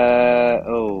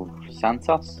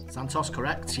 Santos. Santos,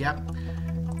 correct. Yeah.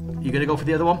 You going to go for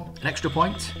the other one? An extra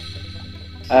point?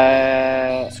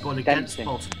 Scored against Dempsey.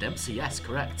 Bolton. Dempsey, yes,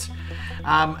 correct.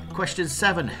 Question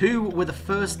 7. Who were the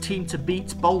first team to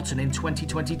beat Bolton in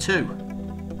 2022?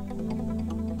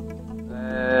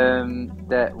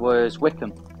 That was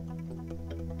Wickham.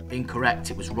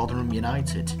 Incorrect. It was Rotherham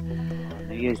United.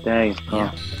 New Year's Day.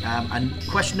 Yeah. And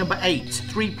question number 8.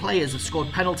 3 players have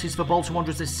scored penalties for Bolton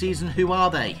Wanderers this season. Who are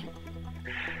they?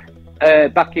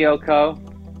 Bakayoko.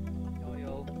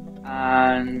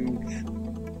 And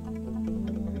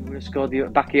who would have scored the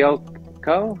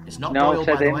Bakayoko? It's not Doyle,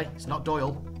 by the way. It's not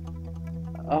Doyle.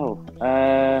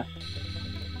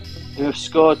 Who have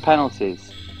scored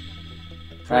penalties?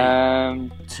 3,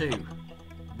 2,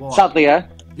 1. Sadlier.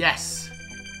 Yes.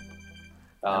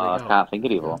 I can't think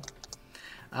of the other one.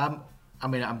 I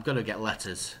mean, I'm going to get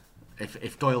letters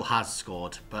if Doyle has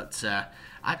scored, but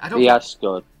I don't. He has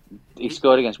scored. He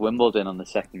scored against Wimbledon on the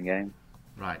second game.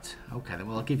 Right. Okay, then.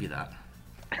 Well, I'll give you that.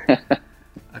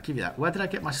 I'll give you that. Where did I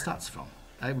get my stats from?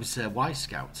 It was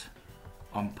Y-Scout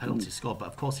on penalty score, but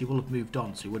of course he will have moved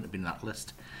on, so he wouldn't have been in that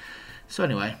list. So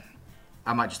anyway,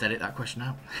 I might just edit that question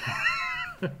out.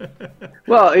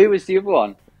 Well, who was the other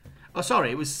one? Oh, sorry,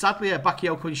 it was sadly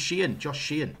Bakayoko and Sheehan, Josh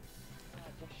Sheehan.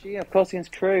 Of course,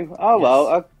 against Crewe. Oh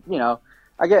Yes. Well,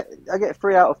 I get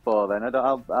 3 out of 4 then.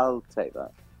 I'll take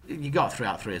that. You got 3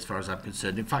 out of 3 as far as I'm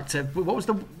concerned. In fact, what was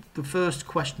the first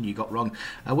question you got wrong?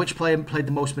 Which player played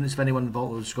the most minutes of anyone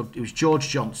involved? It was George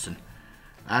Johnson.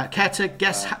 Care to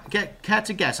guess? Care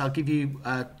to guess? I'll give you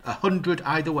 100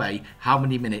 either way. How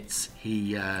many minutes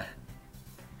he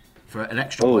for an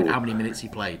extra point? How many minutes he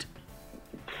played?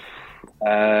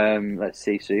 Let's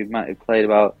see. So he might have played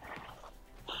about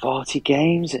 40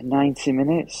 games at 90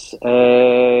 minutes.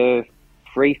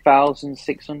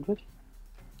 3,600.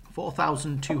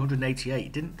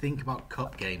 4,288. Didn't think about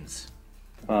cup games.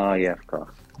 Oh yeah, of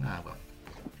course. Well.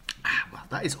 Well,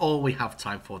 that is all we have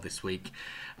time for this week.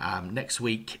 Next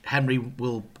week, Henry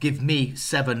will give me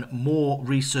 7 more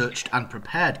researched and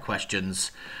prepared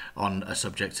questions on a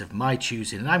subject of my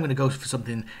choosing, and I'm going to go for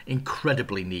something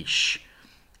incredibly niche.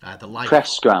 The life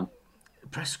Press scrum.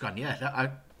 yeah.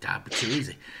 That'd be too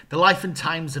easy. The life and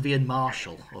times of Ian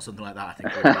Marshall, or something like that. I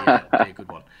think would be a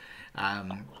good one.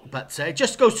 But it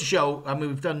just goes to show. I mean,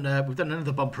 we've done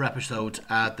another bumper episode.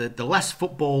 The less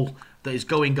football that is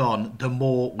going on, the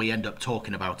more we end up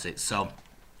talking about it. So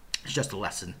it's just a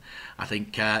lesson, I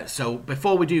think. So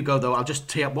before we do go, though, I'll just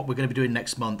tee up what we're going to be doing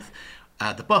next month.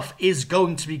 The Buff is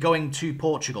going to be going to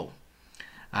Portugal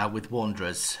with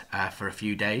Wanderers for a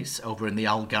few days over in the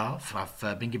Algarve.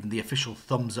 I've been given the official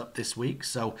thumbs up this week,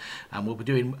 so we'll be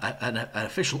doing an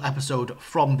official episode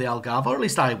from the Algarve, or at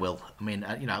least I will. I mean,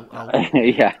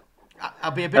 Yeah.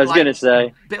 I'll be a bit. I was going to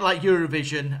say, bit like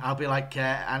Eurovision. I'll be like,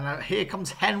 and here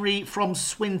comes Henry from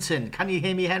Swinton. Can you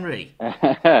hear me, Henry?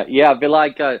 yeah, I'd be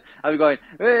like, I'd be going,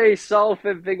 hey,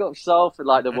 Salford, big up Salford,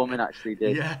 like the woman actually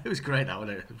did. Yeah, it was great. That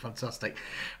wasn't it? Fantastic.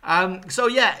 So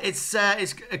yeah, it's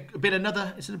been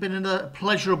another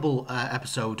pleasurable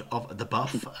episode of The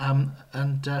Buff,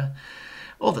 and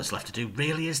all that's left to do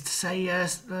really is to say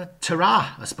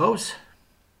ta-ra, I suppose.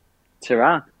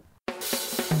 Ta-ra.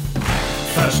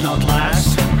 First not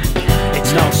last,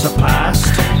 it's not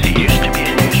surpassed. It used to be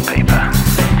a newspaper.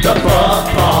 The Buff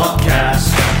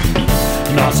Podcast,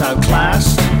 not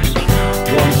outclassed.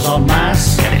 Wonders en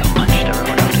masse. Get it on Manchester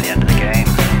Road after the end of the game.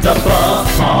 The Buff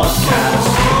Podcast.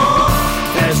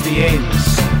 There's the ins,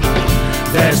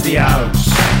 there's the outs,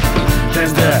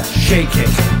 there's the shake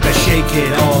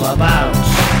it all about.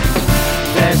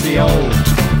 There's the old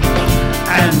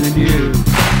and the new,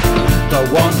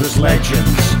 the Wanderers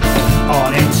legends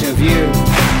on interview.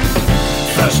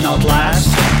 First not last,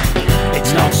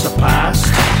 it's not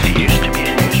surpassed. It used to be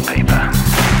a newspaper.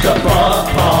 The Buff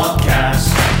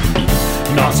Podcast,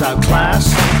 not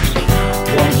outclassed.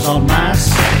 Wonders en masse.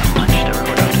 Get it on Manchester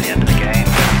Road after the end of the game.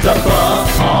 The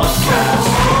Buff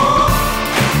Podcast.